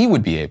odds that he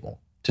would be able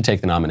to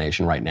take the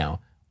nomination right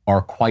now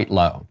are quite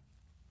low.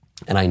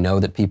 And I know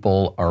that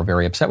people are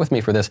very upset with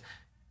me for this.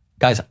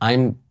 Guys,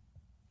 I'm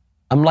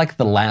like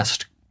the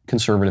last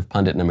conservative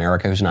pundit in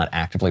America who's not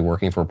actively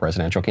working for a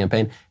presidential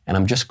campaign, and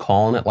I'm just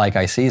calling it like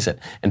I sees it.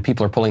 And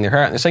people are pulling their hair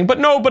out and they're saying, but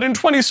in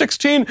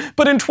 2016,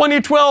 but in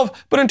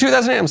 2012, but in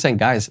 2008. I'm saying,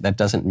 guys, that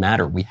doesn't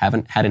matter. We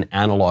haven't had an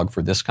analog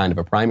for this kind of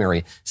a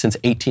primary since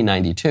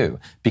 1892,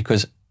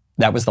 because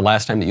that was the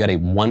last time that you had a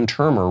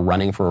one-termer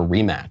running for a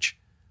rematch.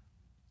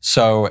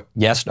 So,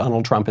 yes,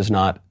 Donald Trump is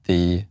not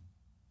the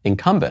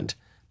incumbent,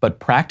 but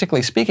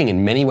practically speaking,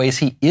 in many ways,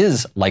 he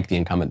is like the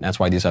incumbent. That's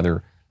why these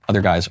other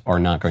guys are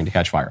not going to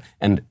catch fire.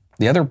 And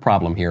the other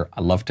problem here,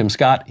 I love Tim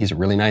Scott. He's a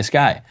really nice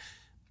guy.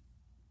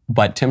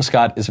 But Tim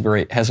Scott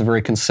has a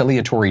very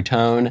conciliatory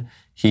tone.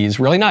 He's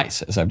really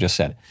nice, as I've just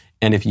said.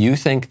 And if you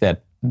think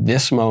that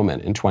this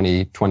moment in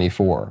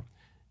 2024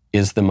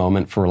 is the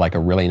moment for like a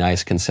really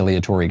nice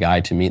conciliatory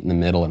guy to meet in the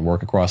middle and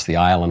work across the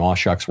aisle and, aw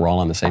shucks, we're all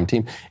on the same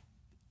team,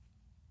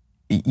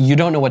 you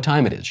don't know what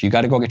time it is. You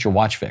got to go get your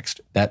watch fixed.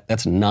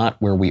 That's not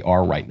where we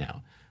are right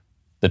now.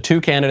 The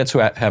 2 candidates who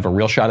have a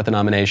real shot at the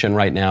nomination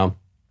right now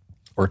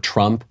are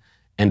Trump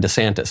and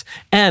DeSantis.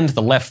 And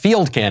the left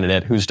field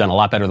candidate, who's done a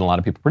lot better than a lot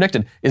of people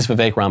predicted, is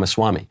Vivek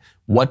Ramaswamy.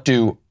 What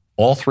do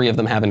all 3 of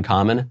them have in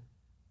common?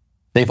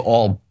 They've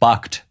all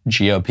bucked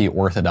GOP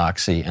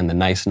orthodoxy and the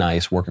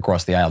nice, work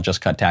across the aisle,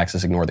 just cut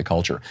taxes, ignore the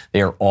culture.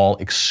 They are all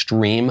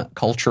extreme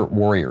culture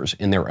warriors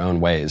in their own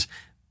ways.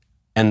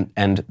 And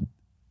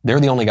they're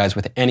the only guys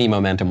with any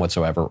momentum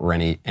whatsoever or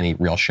any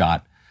real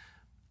shot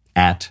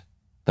at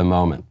the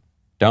moment.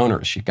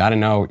 Donors, you got to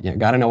know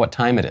what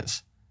time it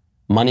is.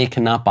 Money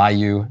cannot buy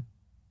you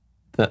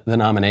the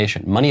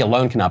nomination. Money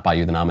alone cannot buy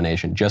you the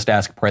nomination. Just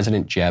ask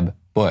President Jeb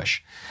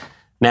Bush.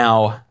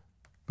 Now,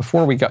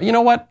 before we go, you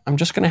know what? I'm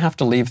just going to have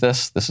to leave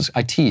this.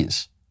 I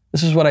tease.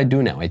 This is what I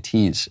do now. I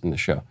tease in the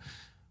show.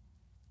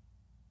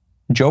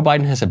 Joe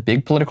Biden has a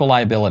big political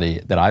liability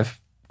that I've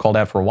called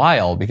out for a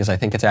while because I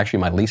think it's actually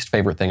my least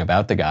favorite thing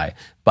about the guy.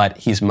 But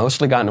he's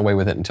mostly gotten away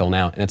with it until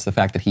now, and it's the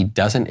fact that he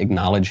doesn't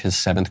acknowledge his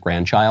 7th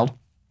grandchild,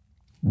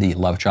 the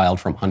love child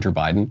from Hunter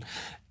Biden.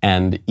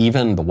 And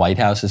even the White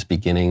House is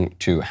beginning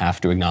to have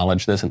to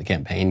acknowledge this, and the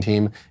campaign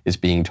team is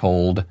being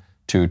told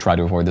to try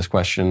to avoid this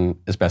question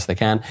as best they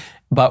can.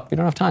 But we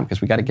don't have time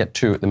because we got to get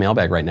to the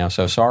mailbag right now.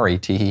 So sorry,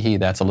 tee-hee-hee,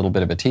 that's a little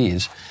bit of a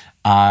tease.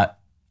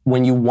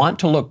 When you want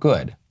to look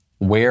good,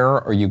 where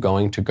are you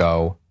going to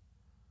go?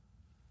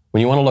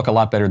 When you want to look a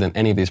lot better than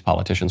any of these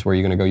politicians, where are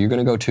you going to go? You're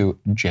going to go to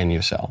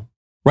Genucel.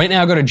 Right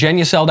now, go to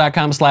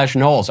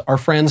Genucel.com/Knowles. Our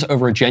friends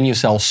over at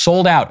Genucel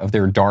sold out of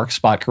their dark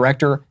spot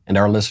corrector, and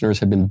our listeners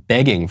have been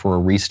begging for a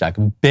restock,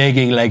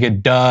 begging like a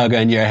dog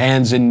on your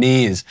hands and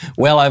knees.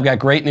 Well, I've got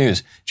great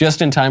news.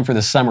 Just in time for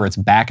the summer, it's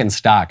back in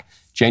stock.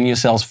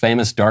 Genucel's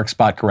famous dark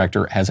spot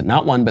corrector has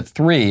not one but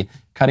 3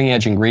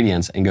 cutting-edge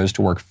ingredients and goes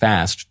to work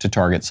fast to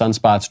target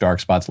sunspots, dark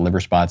spots, liver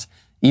spots,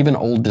 even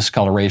old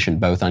discoloration,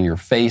 both on your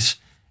face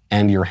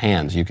and your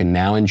hands. You can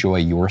now enjoy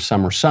your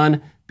summer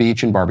sun,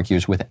 beach, and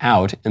barbecues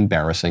without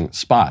embarrassing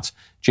spots.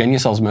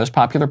 Genucel's most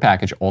popular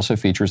package also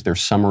features their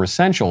summer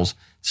essentials,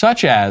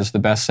 such as the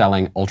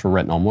best-selling Ultra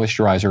Retinol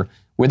Moisturizer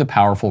with a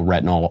powerful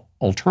retinol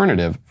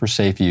alternative for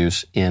safe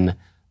use in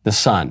the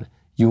sun.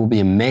 You will be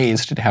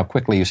amazed at how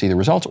quickly you see the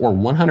results, or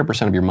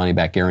 100% of your money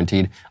back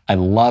guaranteed. I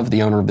love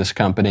the owner of this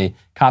company,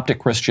 Coptic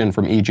Christian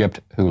from Egypt,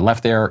 who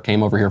left there,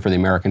 came over here for the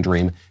American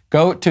dream.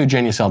 Go to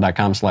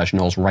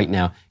Genucel.com/Knowles right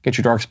now. Get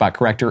your dark spot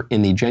corrector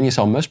in the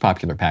Genucel most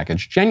popular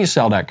package.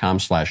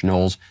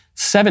 Genucel.com/Knowles.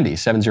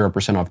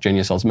 70% off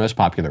Genucel's most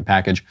popular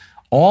package.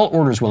 All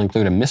orders will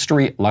include a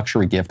mystery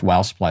luxury gift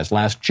while supplies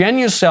last.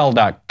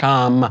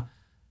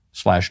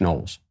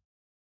 Genucel.com/Knowles.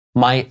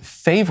 My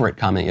favorite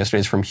comment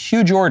yesterday is from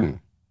Hugh Jordan,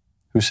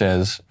 who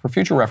says, for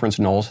future reference,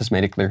 Knowles has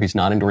made it clear he's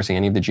not endorsing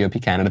any of the GOP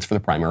candidates for the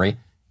primary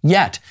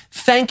yet.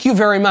 Thank you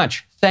very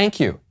much. Thank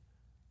you.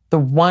 The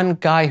one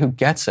guy who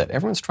gets it.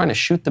 Everyone's trying to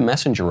shoot the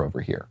messenger over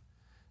here.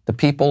 The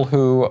people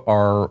who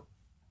are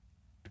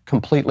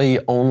completely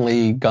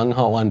only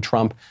gung-ho on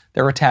Trump,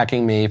 they're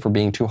attacking me for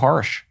being too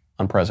harsh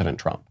on President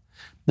Trump.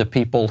 The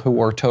people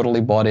who are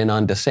totally bought in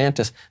on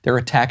DeSantis, they're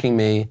attacking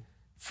me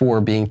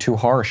for being too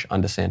harsh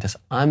on DeSantis.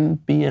 I'm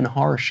being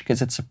harsh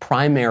because it's a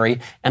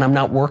primary and I'm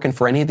not working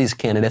for any of these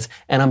candidates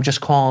and I'm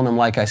just calling them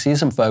like I see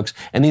some folks,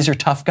 and these are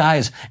tough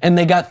guys and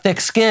they got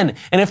thick skin,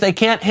 and if they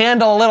can't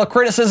handle a little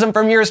criticism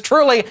from yours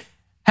truly,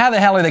 how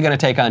the hell are they going to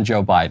take on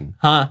Joe Biden,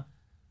 huh?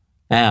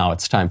 Now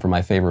it's time for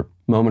my favorite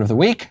moment of the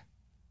week,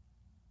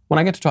 when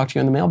I get to talk to you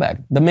in the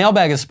mailbag. The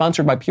mailbag is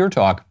sponsored by Pure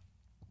Talk.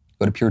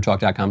 Go to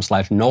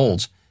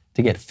puretalk.com/Knowles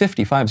to get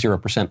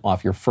 55%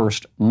 off your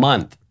first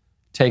month.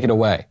 Take it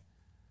away.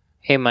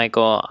 Hey,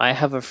 Michael, I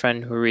have a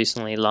friend who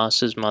recently lost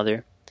his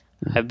mother.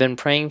 I've been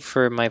praying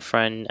for my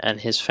friend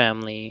and his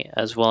family,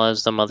 as well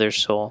as the mother's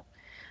soul.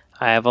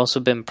 I have also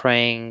been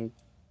praying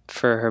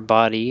for her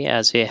body,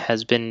 as it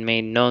has been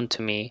made known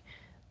to me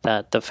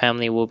that the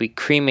family will be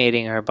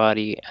cremating her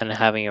body and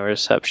having a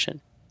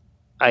reception.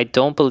 I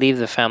don't believe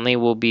the family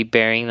will be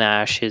burying the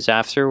ashes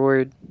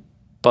afterward,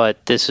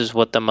 but this is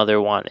what the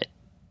mother wanted.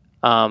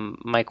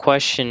 My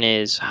question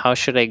is, how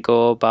should I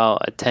go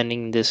about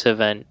attending this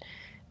event?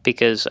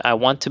 Because I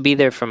want to be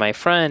there for my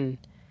friend,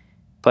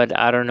 but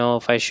I don't know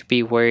if I should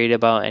be worried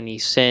about any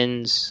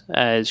sins,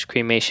 as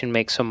cremation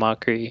makes a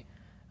mockery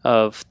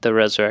of the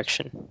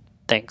resurrection.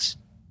 Thanks.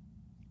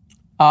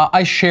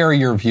 I share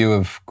your view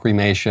of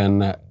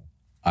cremation.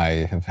 I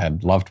have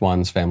had loved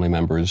ones, family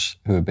members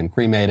who have been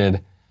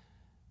cremated.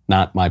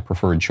 Not my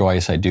preferred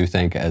choice. I do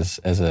think as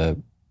a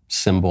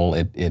symbol,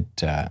 it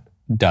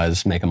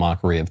does make a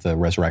mockery of the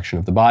resurrection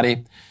of the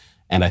body.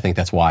 And I think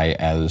that's why,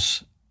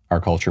 as our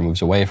culture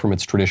moves away from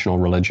its traditional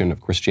religion of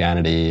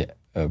Christianity,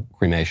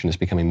 cremation is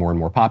becoming more and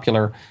more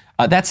popular.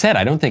 That said,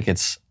 I don't think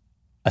it's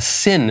a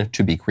sin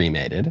to be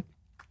cremated.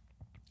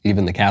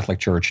 Even the Catholic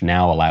Church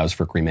now allows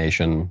for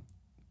cremation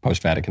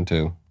post-Vatican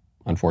II.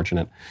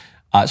 Unfortunate.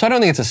 So I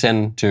don't think it's a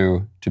sin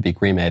to be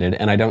cremated,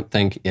 and I don't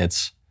think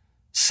it's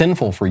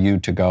sinful for you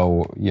to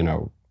go,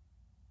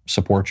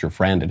 support your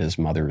friend at his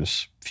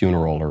mother's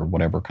funeral or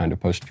whatever kind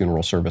of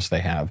post-funeral service they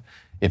have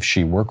if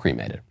she were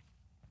cremated.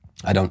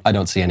 I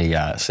don't see any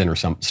sin or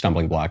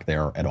stumbling block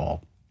there at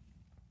all.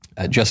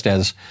 Just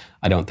as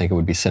I don't think it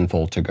would be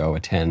sinful to go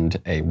attend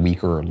a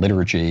weaker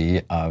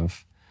liturgy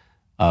of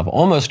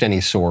almost any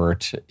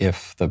sort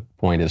if the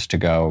point is to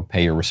go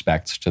pay your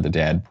respects to the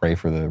dead, pray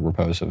for the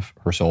repose of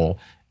her soul,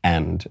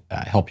 and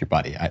help your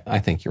buddy. I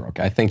think you're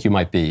okay. I think you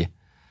might be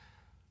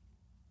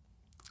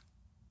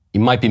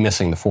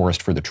missing the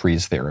forest for the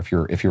trees there if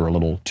you're a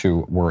little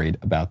too worried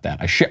about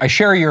that. I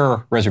share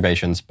your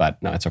reservations,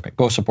 but no, it's okay.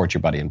 Go support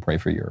your buddy and pray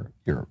for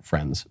your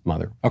friend's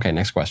mother. Okay,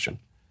 next question.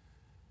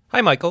 Hi,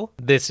 Michael.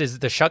 This is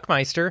the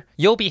Shuckmeister.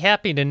 You'll be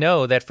happy to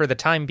know that for the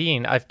time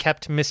being, I've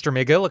kept Mr.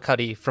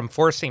 McGillicuddy from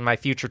forcing my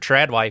future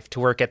trad wife to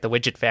work at the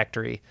widget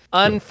factory.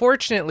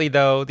 Unfortunately,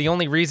 though, the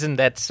only reason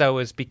that's so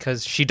is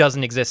because she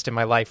doesn't exist in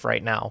my life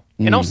right now.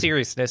 In all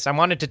seriousness, I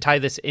wanted to tie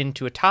this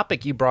into a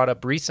topic you brought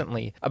up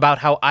recently about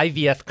how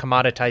IVF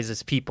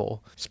commoditizes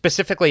people,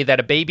 specifically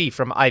that a baby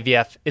from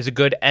IVF is a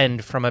good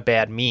end from a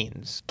bad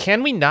means.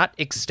 Can we not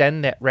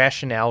extend that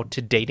rationale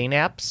to dating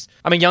apps?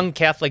 I'm a young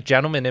Catholic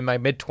gentleman in my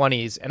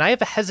mid-20s, and I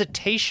have a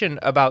hesitation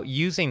about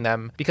using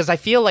them because I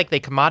feel like they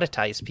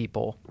commoditize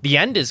people. The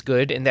end is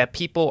good in that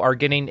people are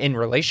getting in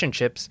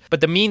relationships,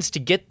 but the means to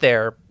get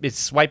there is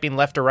swiping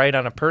left or right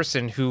on a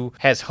person who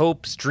has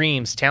hopes,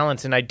 dreams,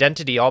 talents, and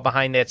identity all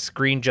behind that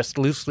screen just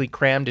loosely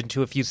crammed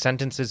into a few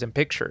sentences and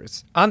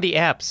pictures. On the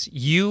apps,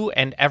 you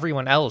and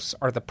everyone else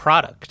are the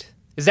product.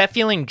 Is that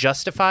feeling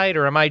justified,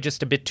 or am I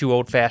just a bit too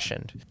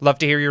old-fashioned? Love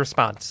to hear your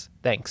response.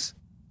 Thanks.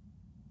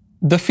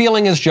 The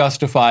feeling is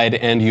justified,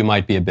 and you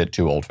might be a bit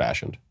too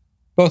old-fashioned.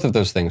 Both of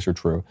those things are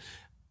true.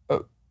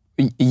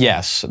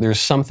 Yes, there's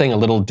something a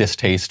little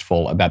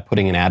distasteful about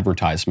putting an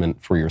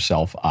advertisement for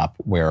yourself up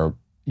where,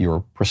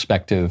 your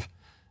prospective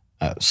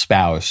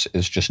spouse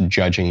is just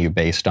judging you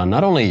based on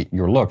not only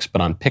your looks,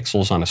 but on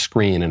pixels on a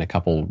screen and a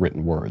couple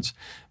written words.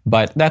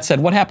 But that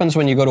said, what happens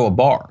when you go to a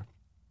bar?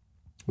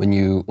 When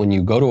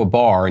you go to a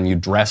bar and you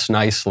dress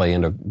nicely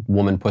and a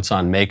woman puts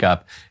on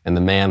makeup and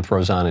the man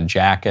throws on a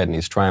jacket and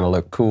he's trying to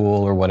look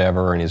cool or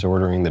whatever and he's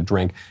ordering the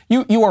drink,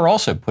 you are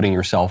also putting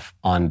yourself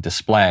on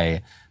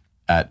display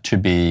to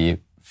be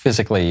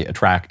physically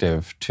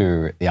attractive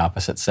to the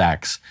opposite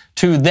sex,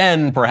 to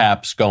then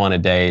perhaps go on a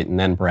date and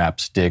then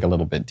perhaps dig a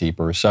little bit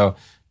deeper. So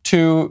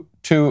to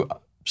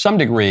some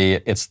degree,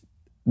 it's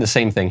the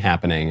same thing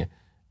happening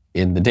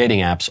in the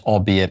dating apps,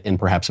 albeit in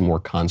perhaps a more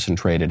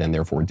concentrated and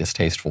therefore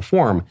distasteful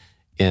form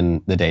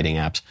in the dating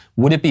apps.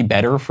 Would it be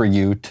better for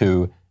you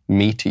to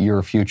meet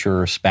your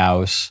future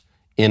spouse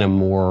in a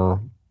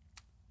more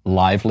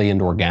lively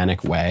and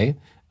organic way?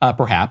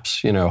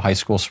 Perhaps, high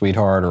school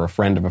sweetheart or a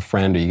friend of a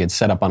friend, or you get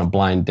set up on a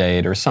blind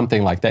date or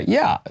something like that.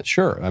 Yeah,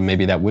 sure,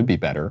 maybe that would be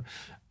better.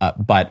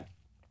 But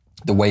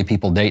the way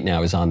people date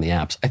now is on the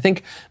apps. I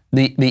think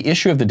the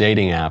issue of the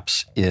dating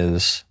apps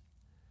is,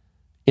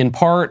 in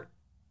part,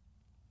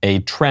 a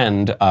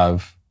trend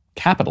of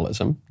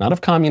capitalism, not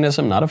of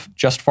communism, not of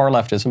just far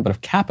leftism, but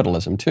of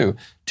capitalism too,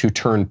 to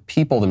turn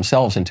people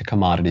themselves into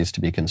commodities to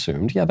be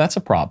consumed. Yeah, that's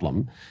a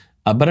problem.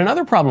 But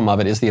another problem of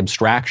it is the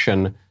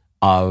abstraction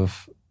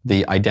of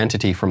the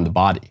identity from the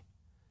body,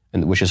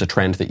 and which is a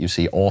trend that you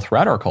see all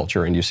throughout our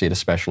culture, and you see it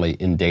especially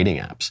in dating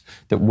apps.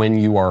 That when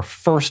you are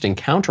first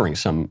encountering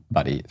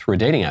somebody through a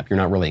dating app, you're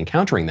not really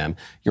encountering them,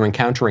 you're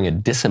encountering a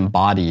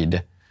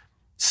disembodied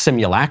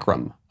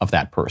simulacrum of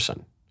that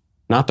person.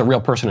 Not the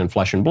real person in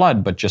flesh and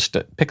blood, but just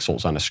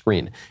pixels on a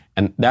screen.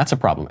 And that's a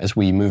problem. As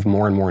we move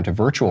more and more into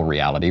virtual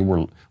reality,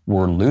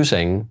 we're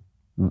losing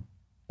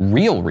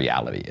real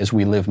reality. As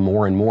we live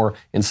more and more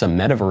in some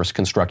metaverse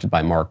constructed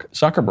by Mark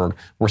Zuckerberg,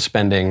 we're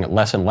spending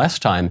less and less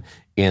time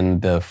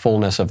in the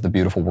fullness of the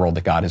beautiful world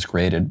that God has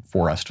created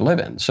for us to live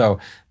in. So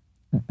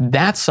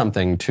that's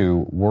something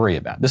to worry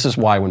about. This is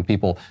why when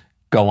people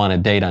go on a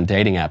date on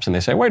dating apps and they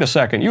say, wait a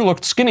second, you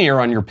looked skinnier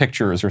on your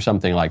pictures or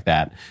something like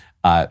that,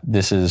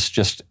 this is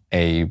just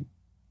a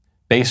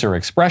baser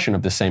expression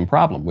of the same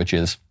problem, which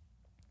is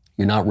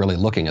you're not really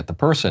looking at the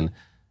person,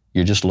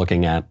 you're just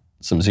looking at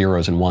some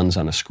zeros and ones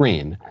on a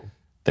screen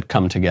that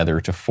come together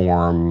to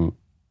form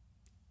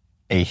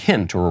a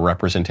hint or a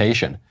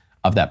representation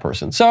of that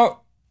person. So,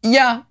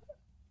 yeah,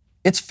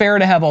 it's fair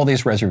to have all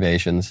these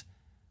reservations,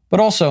 but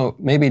also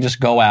maybe just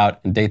go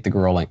out and date the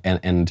girl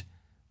and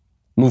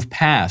move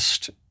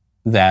past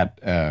that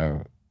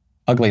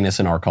ugliness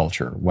in our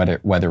culture,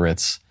 whether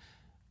it's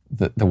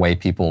the way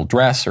people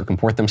dress or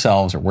comport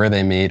themselves or where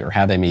they meet or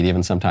how they meet,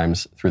 even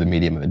sometimes through the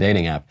medium of a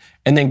dating app,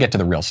 and then get to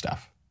the real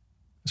stuff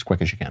as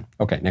quick as you can.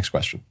 Okay, next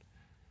question.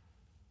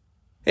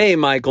 Hey,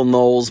 Michael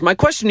Knowles. My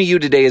question to you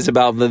today is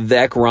about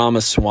Vivek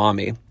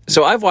Ramaswamy.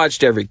 So I've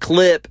watched every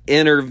clip,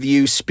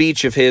 interview,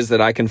 speech of his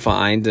that I can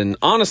find, and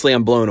honestly,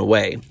 I'm blown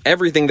away.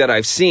 Everything that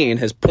I've seen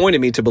has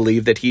pointed me to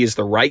believe that he is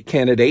the right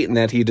candidate and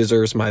that he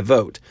deserves my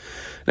vote.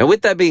 Now,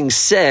 with that being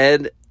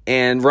said,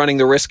 and running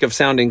the risk of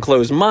sounding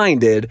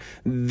closed-minded,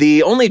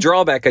 the only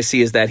drawback I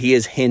see is that he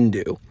is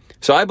Hindu.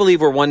 So I believe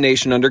we're one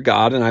nation under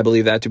God, and I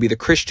believe that to be the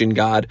Christian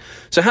God.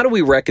 So how do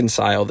we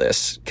reconcile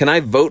this? Can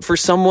I vote for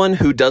someone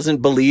who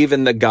doesn't believe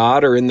in the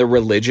God or in the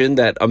religion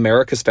that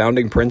America's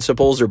founding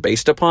principles are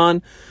based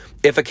upon?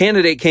 If a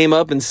candidate came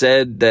up and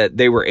said that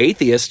they were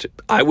atheist,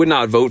 I would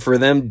not vote for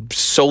them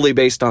solely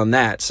based on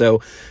that.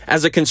 So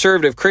as a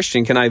conservative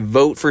Christian, can I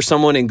vote for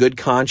someone in good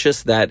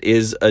conscience that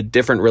is a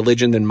different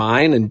religion than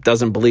mine and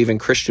doesn't believe in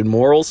Christian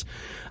morals?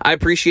 I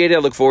appreciate it. I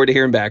look forward to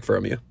hearing back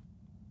from you.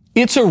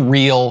 It's a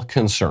real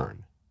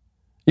concern.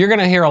 You're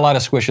going to hear a lot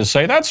of squishes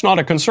say, that's not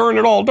a concern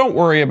at all. Don't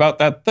worry about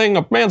that thing.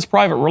 A man's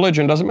private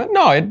religion doesn't matter.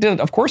 No,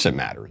 of course it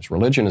matters.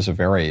 Religion is a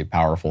very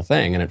powerful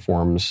thing, and it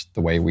forms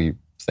the way we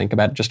think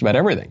about just about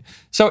everything.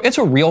 So it's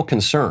a real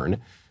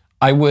concern.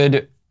 I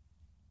would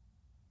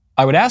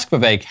ask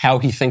Vivek how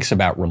he thinks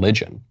about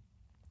religion,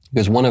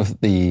 because one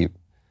of the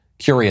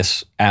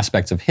curious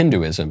aspects of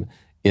Hinduism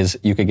is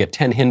you could get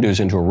 10 Hindus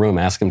into a room,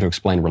 ask them to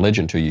explain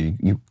religion to you.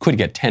 You could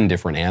get 10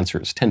 different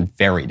answers, 10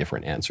 very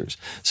different answers.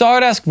 So I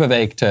would ask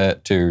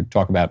Vivek to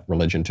talk about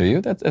religion to you.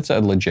 That's a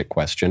legit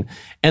question.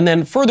 And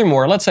then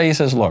furthermore, let's say he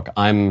says, look,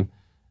 I am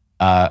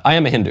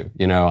a Hindu.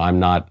 I'm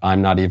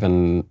not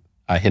even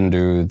a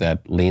Hindu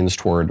that leans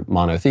toward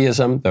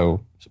monotheism,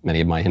 though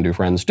many of my Hindu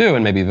friends do,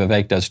 and maybe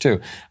Vivek does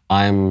too.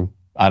 I don't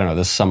know,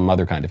 this is some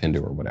other kind of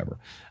Hindu or whatever.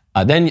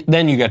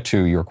 Then you get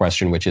to your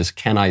question, which is,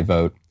 can I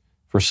vote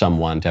for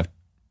someone to have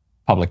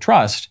public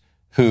trust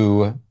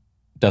who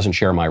doesn't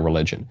share my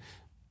religion?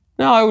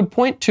 Now, I would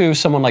point to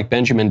someone like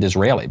Benjamin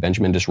Disraeli.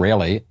 Benjamin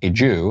Disraeli, a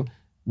Jew,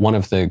 one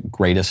of the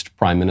greatest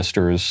prime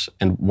ministers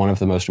and one of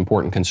the most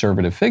important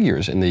conservative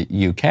figures in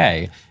the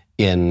UK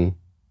in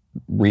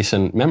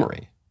recent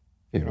memory.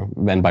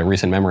 And by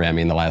recent memory, I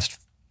mean the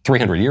last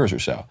 300 years or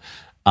so.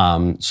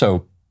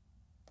 So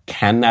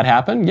can that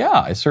happen?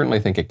 Yeah, I certainly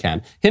think it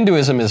can.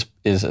 Hinduism is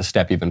a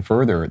step even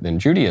further than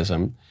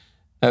Judaism.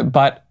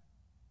 But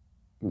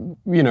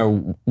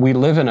we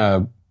live in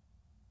a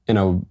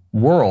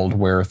world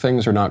where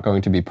things are not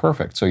going to be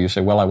perfect. So you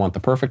say, well, I want the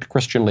perfect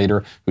Christian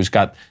leader who's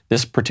got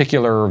this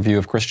particular view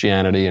of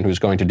Christianity and who's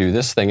going to do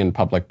this thing in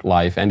public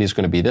life, and he's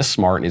going to be this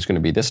smart, and he's going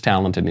to be this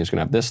talented, and he's going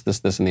to have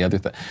this, and the other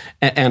thing.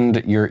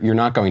 And you're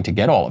not going to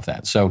get all of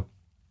that. So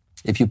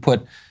if you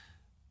put,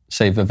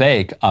 say,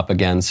 Vivek up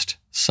against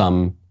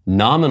some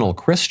nominal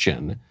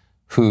Christian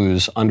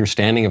whose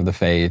understanding of the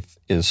faith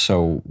is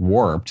so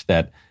warped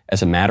that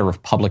as a matter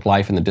of public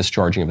life and the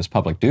discharging of his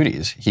public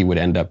duties, he would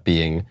end up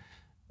being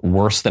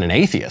worse than an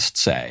atheist,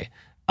 say,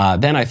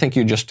 then I think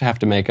you just have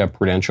to make a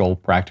prudential,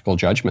 practical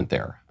judgment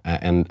there.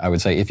 And I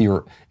would say if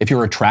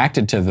you're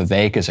attracted to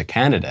Vivek as a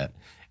candidate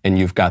and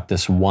you've got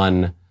this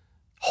one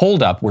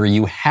holdup where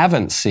you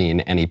haven't seen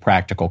any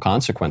practical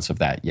consequence of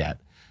that yet,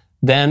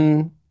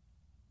 then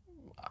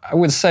I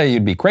would say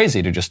you'd be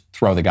crazy to just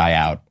throw the guy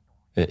out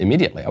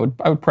immediately.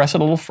 I would press it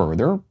a little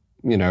further,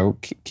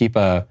 keep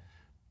a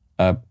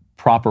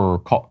proper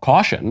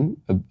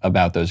caution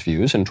about those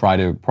views and try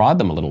to prod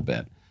them a little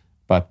bit.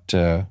 But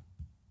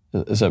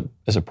as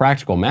a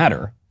practical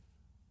matter,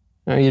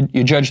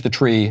 you judge the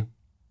tree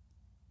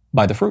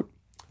by the fruit.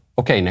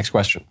 Okay, next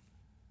question.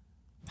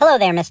 Hello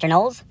there, Mr.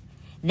 Knowles.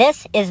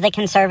 This is the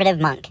Conservative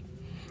Monk.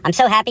 I'm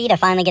so happy to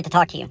finally get to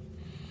talk to you.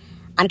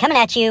 I'm coming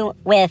at you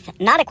with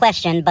not a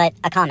question, but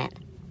a comment.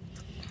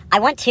 I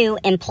want to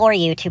implore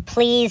you to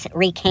please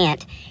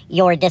recant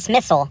your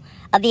dismissal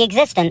of the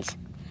existence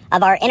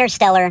of our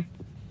interstellar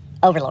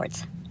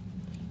overlords.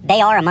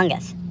 They are among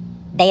us.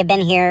 They have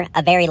been here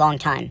a very long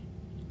time.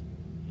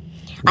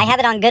 I have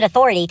it on good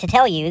authority to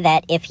tell you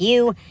that if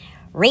you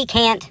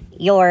recant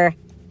your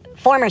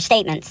former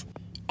statements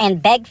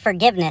and beg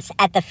forgiveness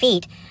at the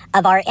feet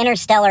of our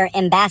interstellar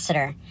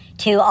ambassador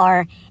to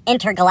our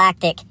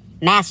intergalactic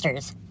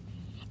masters,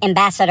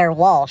 Ambassador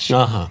Walsh,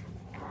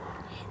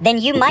 then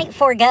you might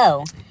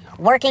forego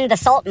working the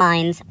salt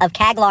mines of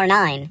Kaglar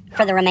 9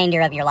 for the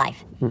remainder of your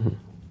life. Mm-hmm.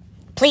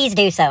 Please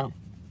do so,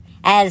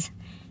 as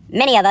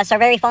many of us are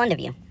very fond of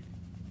you.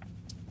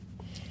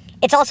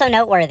 It's also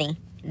noteworthy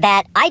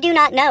that I do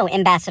not know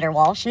Ambassador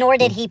Walsh, nor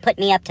did he put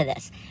me up to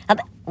this.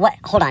 What?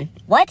 Hold on.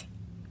 What?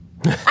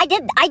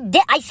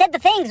 I said the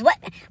things. What?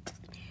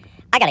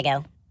 I gotta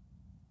go.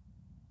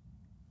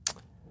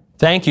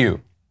 Thank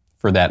you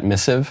for that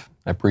missive.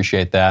 I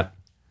appreciate that.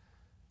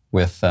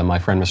 With my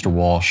friend Mr.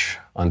 Walsh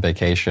on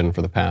vacation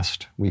for the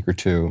past week or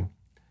two,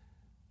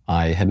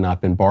 I had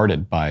not been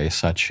barded by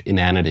such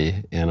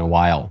inanity in a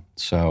while.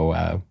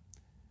 So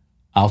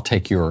I'll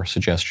take your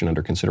suggestion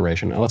under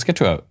consideration. Now, let's get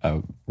to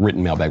a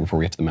written mailbag before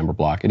we get to the member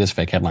block. It is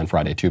Fake Headline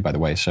Friday, too, by the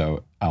way,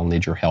 so I'll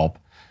need your help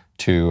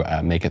to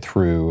make it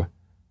through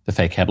the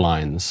fake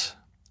headlines.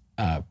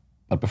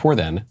 But before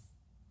then,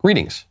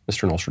 greetings,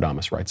 Mr.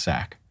 Nostradamus, writes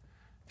Zach.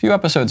 A few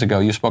episodes ago,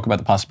 you spoke about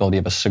the possibility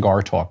of a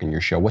cigar talk in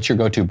your show. What's your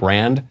go-to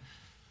brand?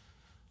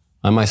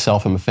 I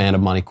myself am a fan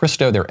of Monte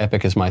Cristo. Their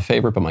Epic is my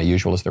favorite, but my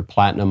usual is their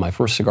Platinum. My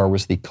first cigar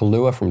was the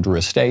Kahlua from Drew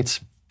Estates.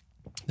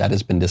 That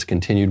has been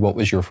discontinued. What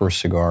was your first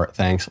cigar?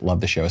 Thanks.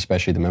 Love the show,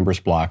 especially the members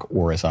block,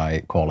 or as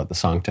I call it, the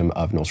Sanctum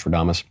of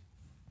Nostradamus.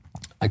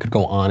 I could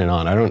go on and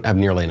on. I don't have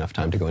nearly enough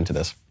time to go into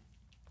this.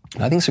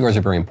 I think cigars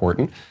are very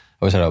important.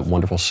 I was at a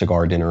wonderful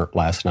cigar dinner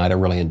last night. I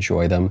really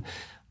enjoy them.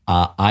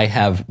 I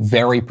have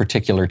very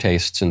particular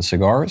tastes in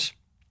cigars,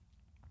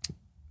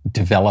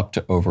 developed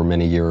over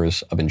many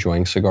years of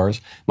enjoying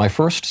cigars. My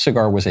first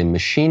cigar was a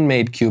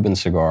machine-made Cuban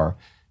cigar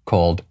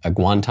called a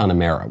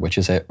Guantanamera, which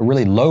is a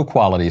really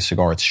low-quality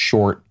cigar. It's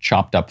short,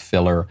 chopped-up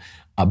filler,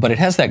 but it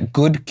has that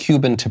good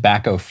Cuban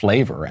tobacco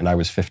flavor, and I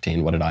was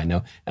 15, what did I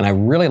know? And I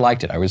really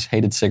liked it. I always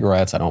hated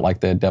cigarettes. I don't like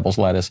the devil's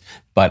lettuce,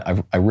 but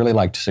I really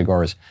liked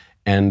cigars.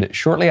 And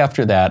shortly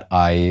after that,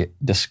 I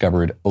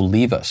discovered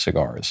Oliva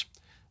cigars,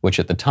 which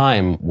at the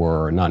time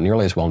were not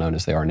nearly as well known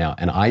as they are now.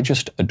 And I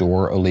just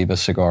adore Oliva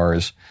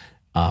cigars.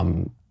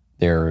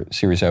 Their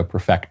Series O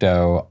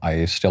Perfecto,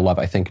 I still love.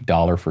 I think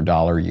dollar for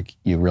dollar,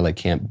 you really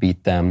can't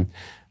beat them.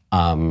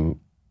 I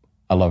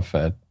love,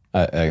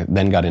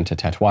 then got into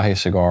Tatuaje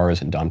cigars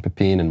and Don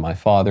Pepin and my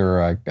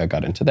father. I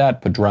got into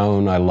that.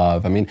 Padron, I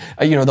love. I mean,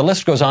 the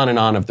list goes on and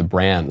on of the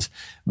brands.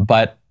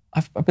 But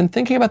I've been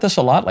thinking about this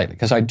a lot lately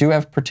because I do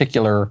have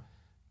particular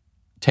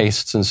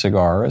tastes in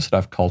cigars that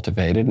I've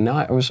cultivated. And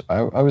now I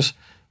was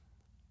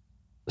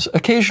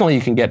occasionally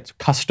you can get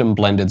custom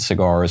blended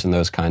cigars and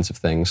those kinds of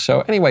things.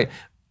 So anyway,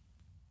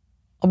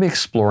 I'll be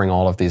exploring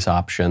all of these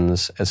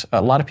options. As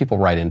a lot of people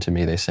write into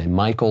me, they say,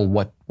 Michael,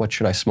 what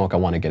should I smoke? I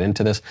want to get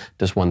into this.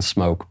 Does one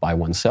smoke by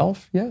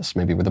oneself? Yes,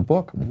 maybe with a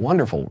book.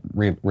 Wonderful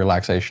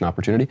relaxation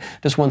opportunity.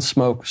 Does one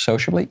smoke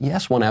sociably?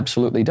 Yes, one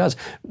absolutely does.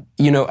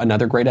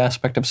 Another great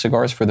aspect of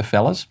cigars for the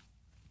fellas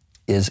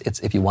is it's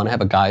if you want to have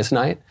a guy's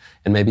night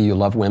and maybe you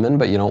love women,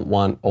 but you don't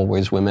want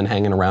always women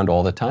hanging around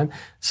all the time,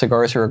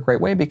 cigars are a great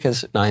way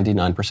because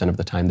 99% of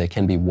the time they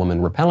can be woman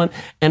repellent.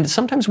 And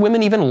sometimes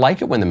women even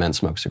like it when the men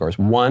smoke cigars.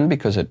 One,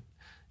 because it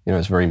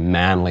it's very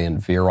manly and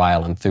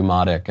virile and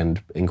thumatic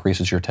and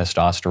increases your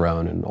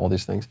testosterone and all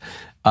these things.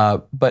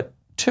 But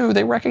two,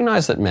 they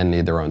recognize that men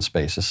need their own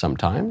spaces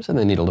sometimes, and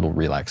they need a little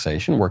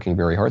relaxation, working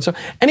very hard. So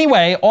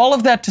anyway, all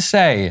of that to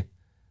say,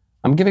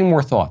 I'm giving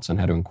more thoughts on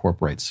how to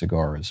incorporate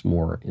cigars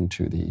more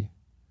into the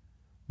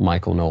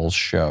Michael Knowles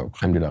show,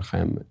 Crème de la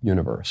Crème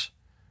universe.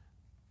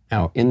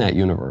 Now, in that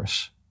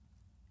universe,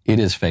 it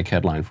is Fake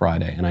Headline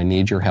Friday, and I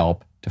need your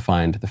help to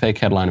find the fake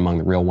headline among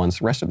the real ones.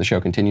 The rest of the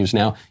show continues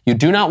now. You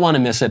do not want to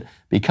miss it.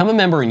 Become a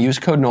member and use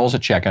code Knowles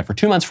at checkout for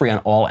 2 months free on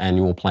all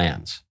annual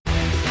plans.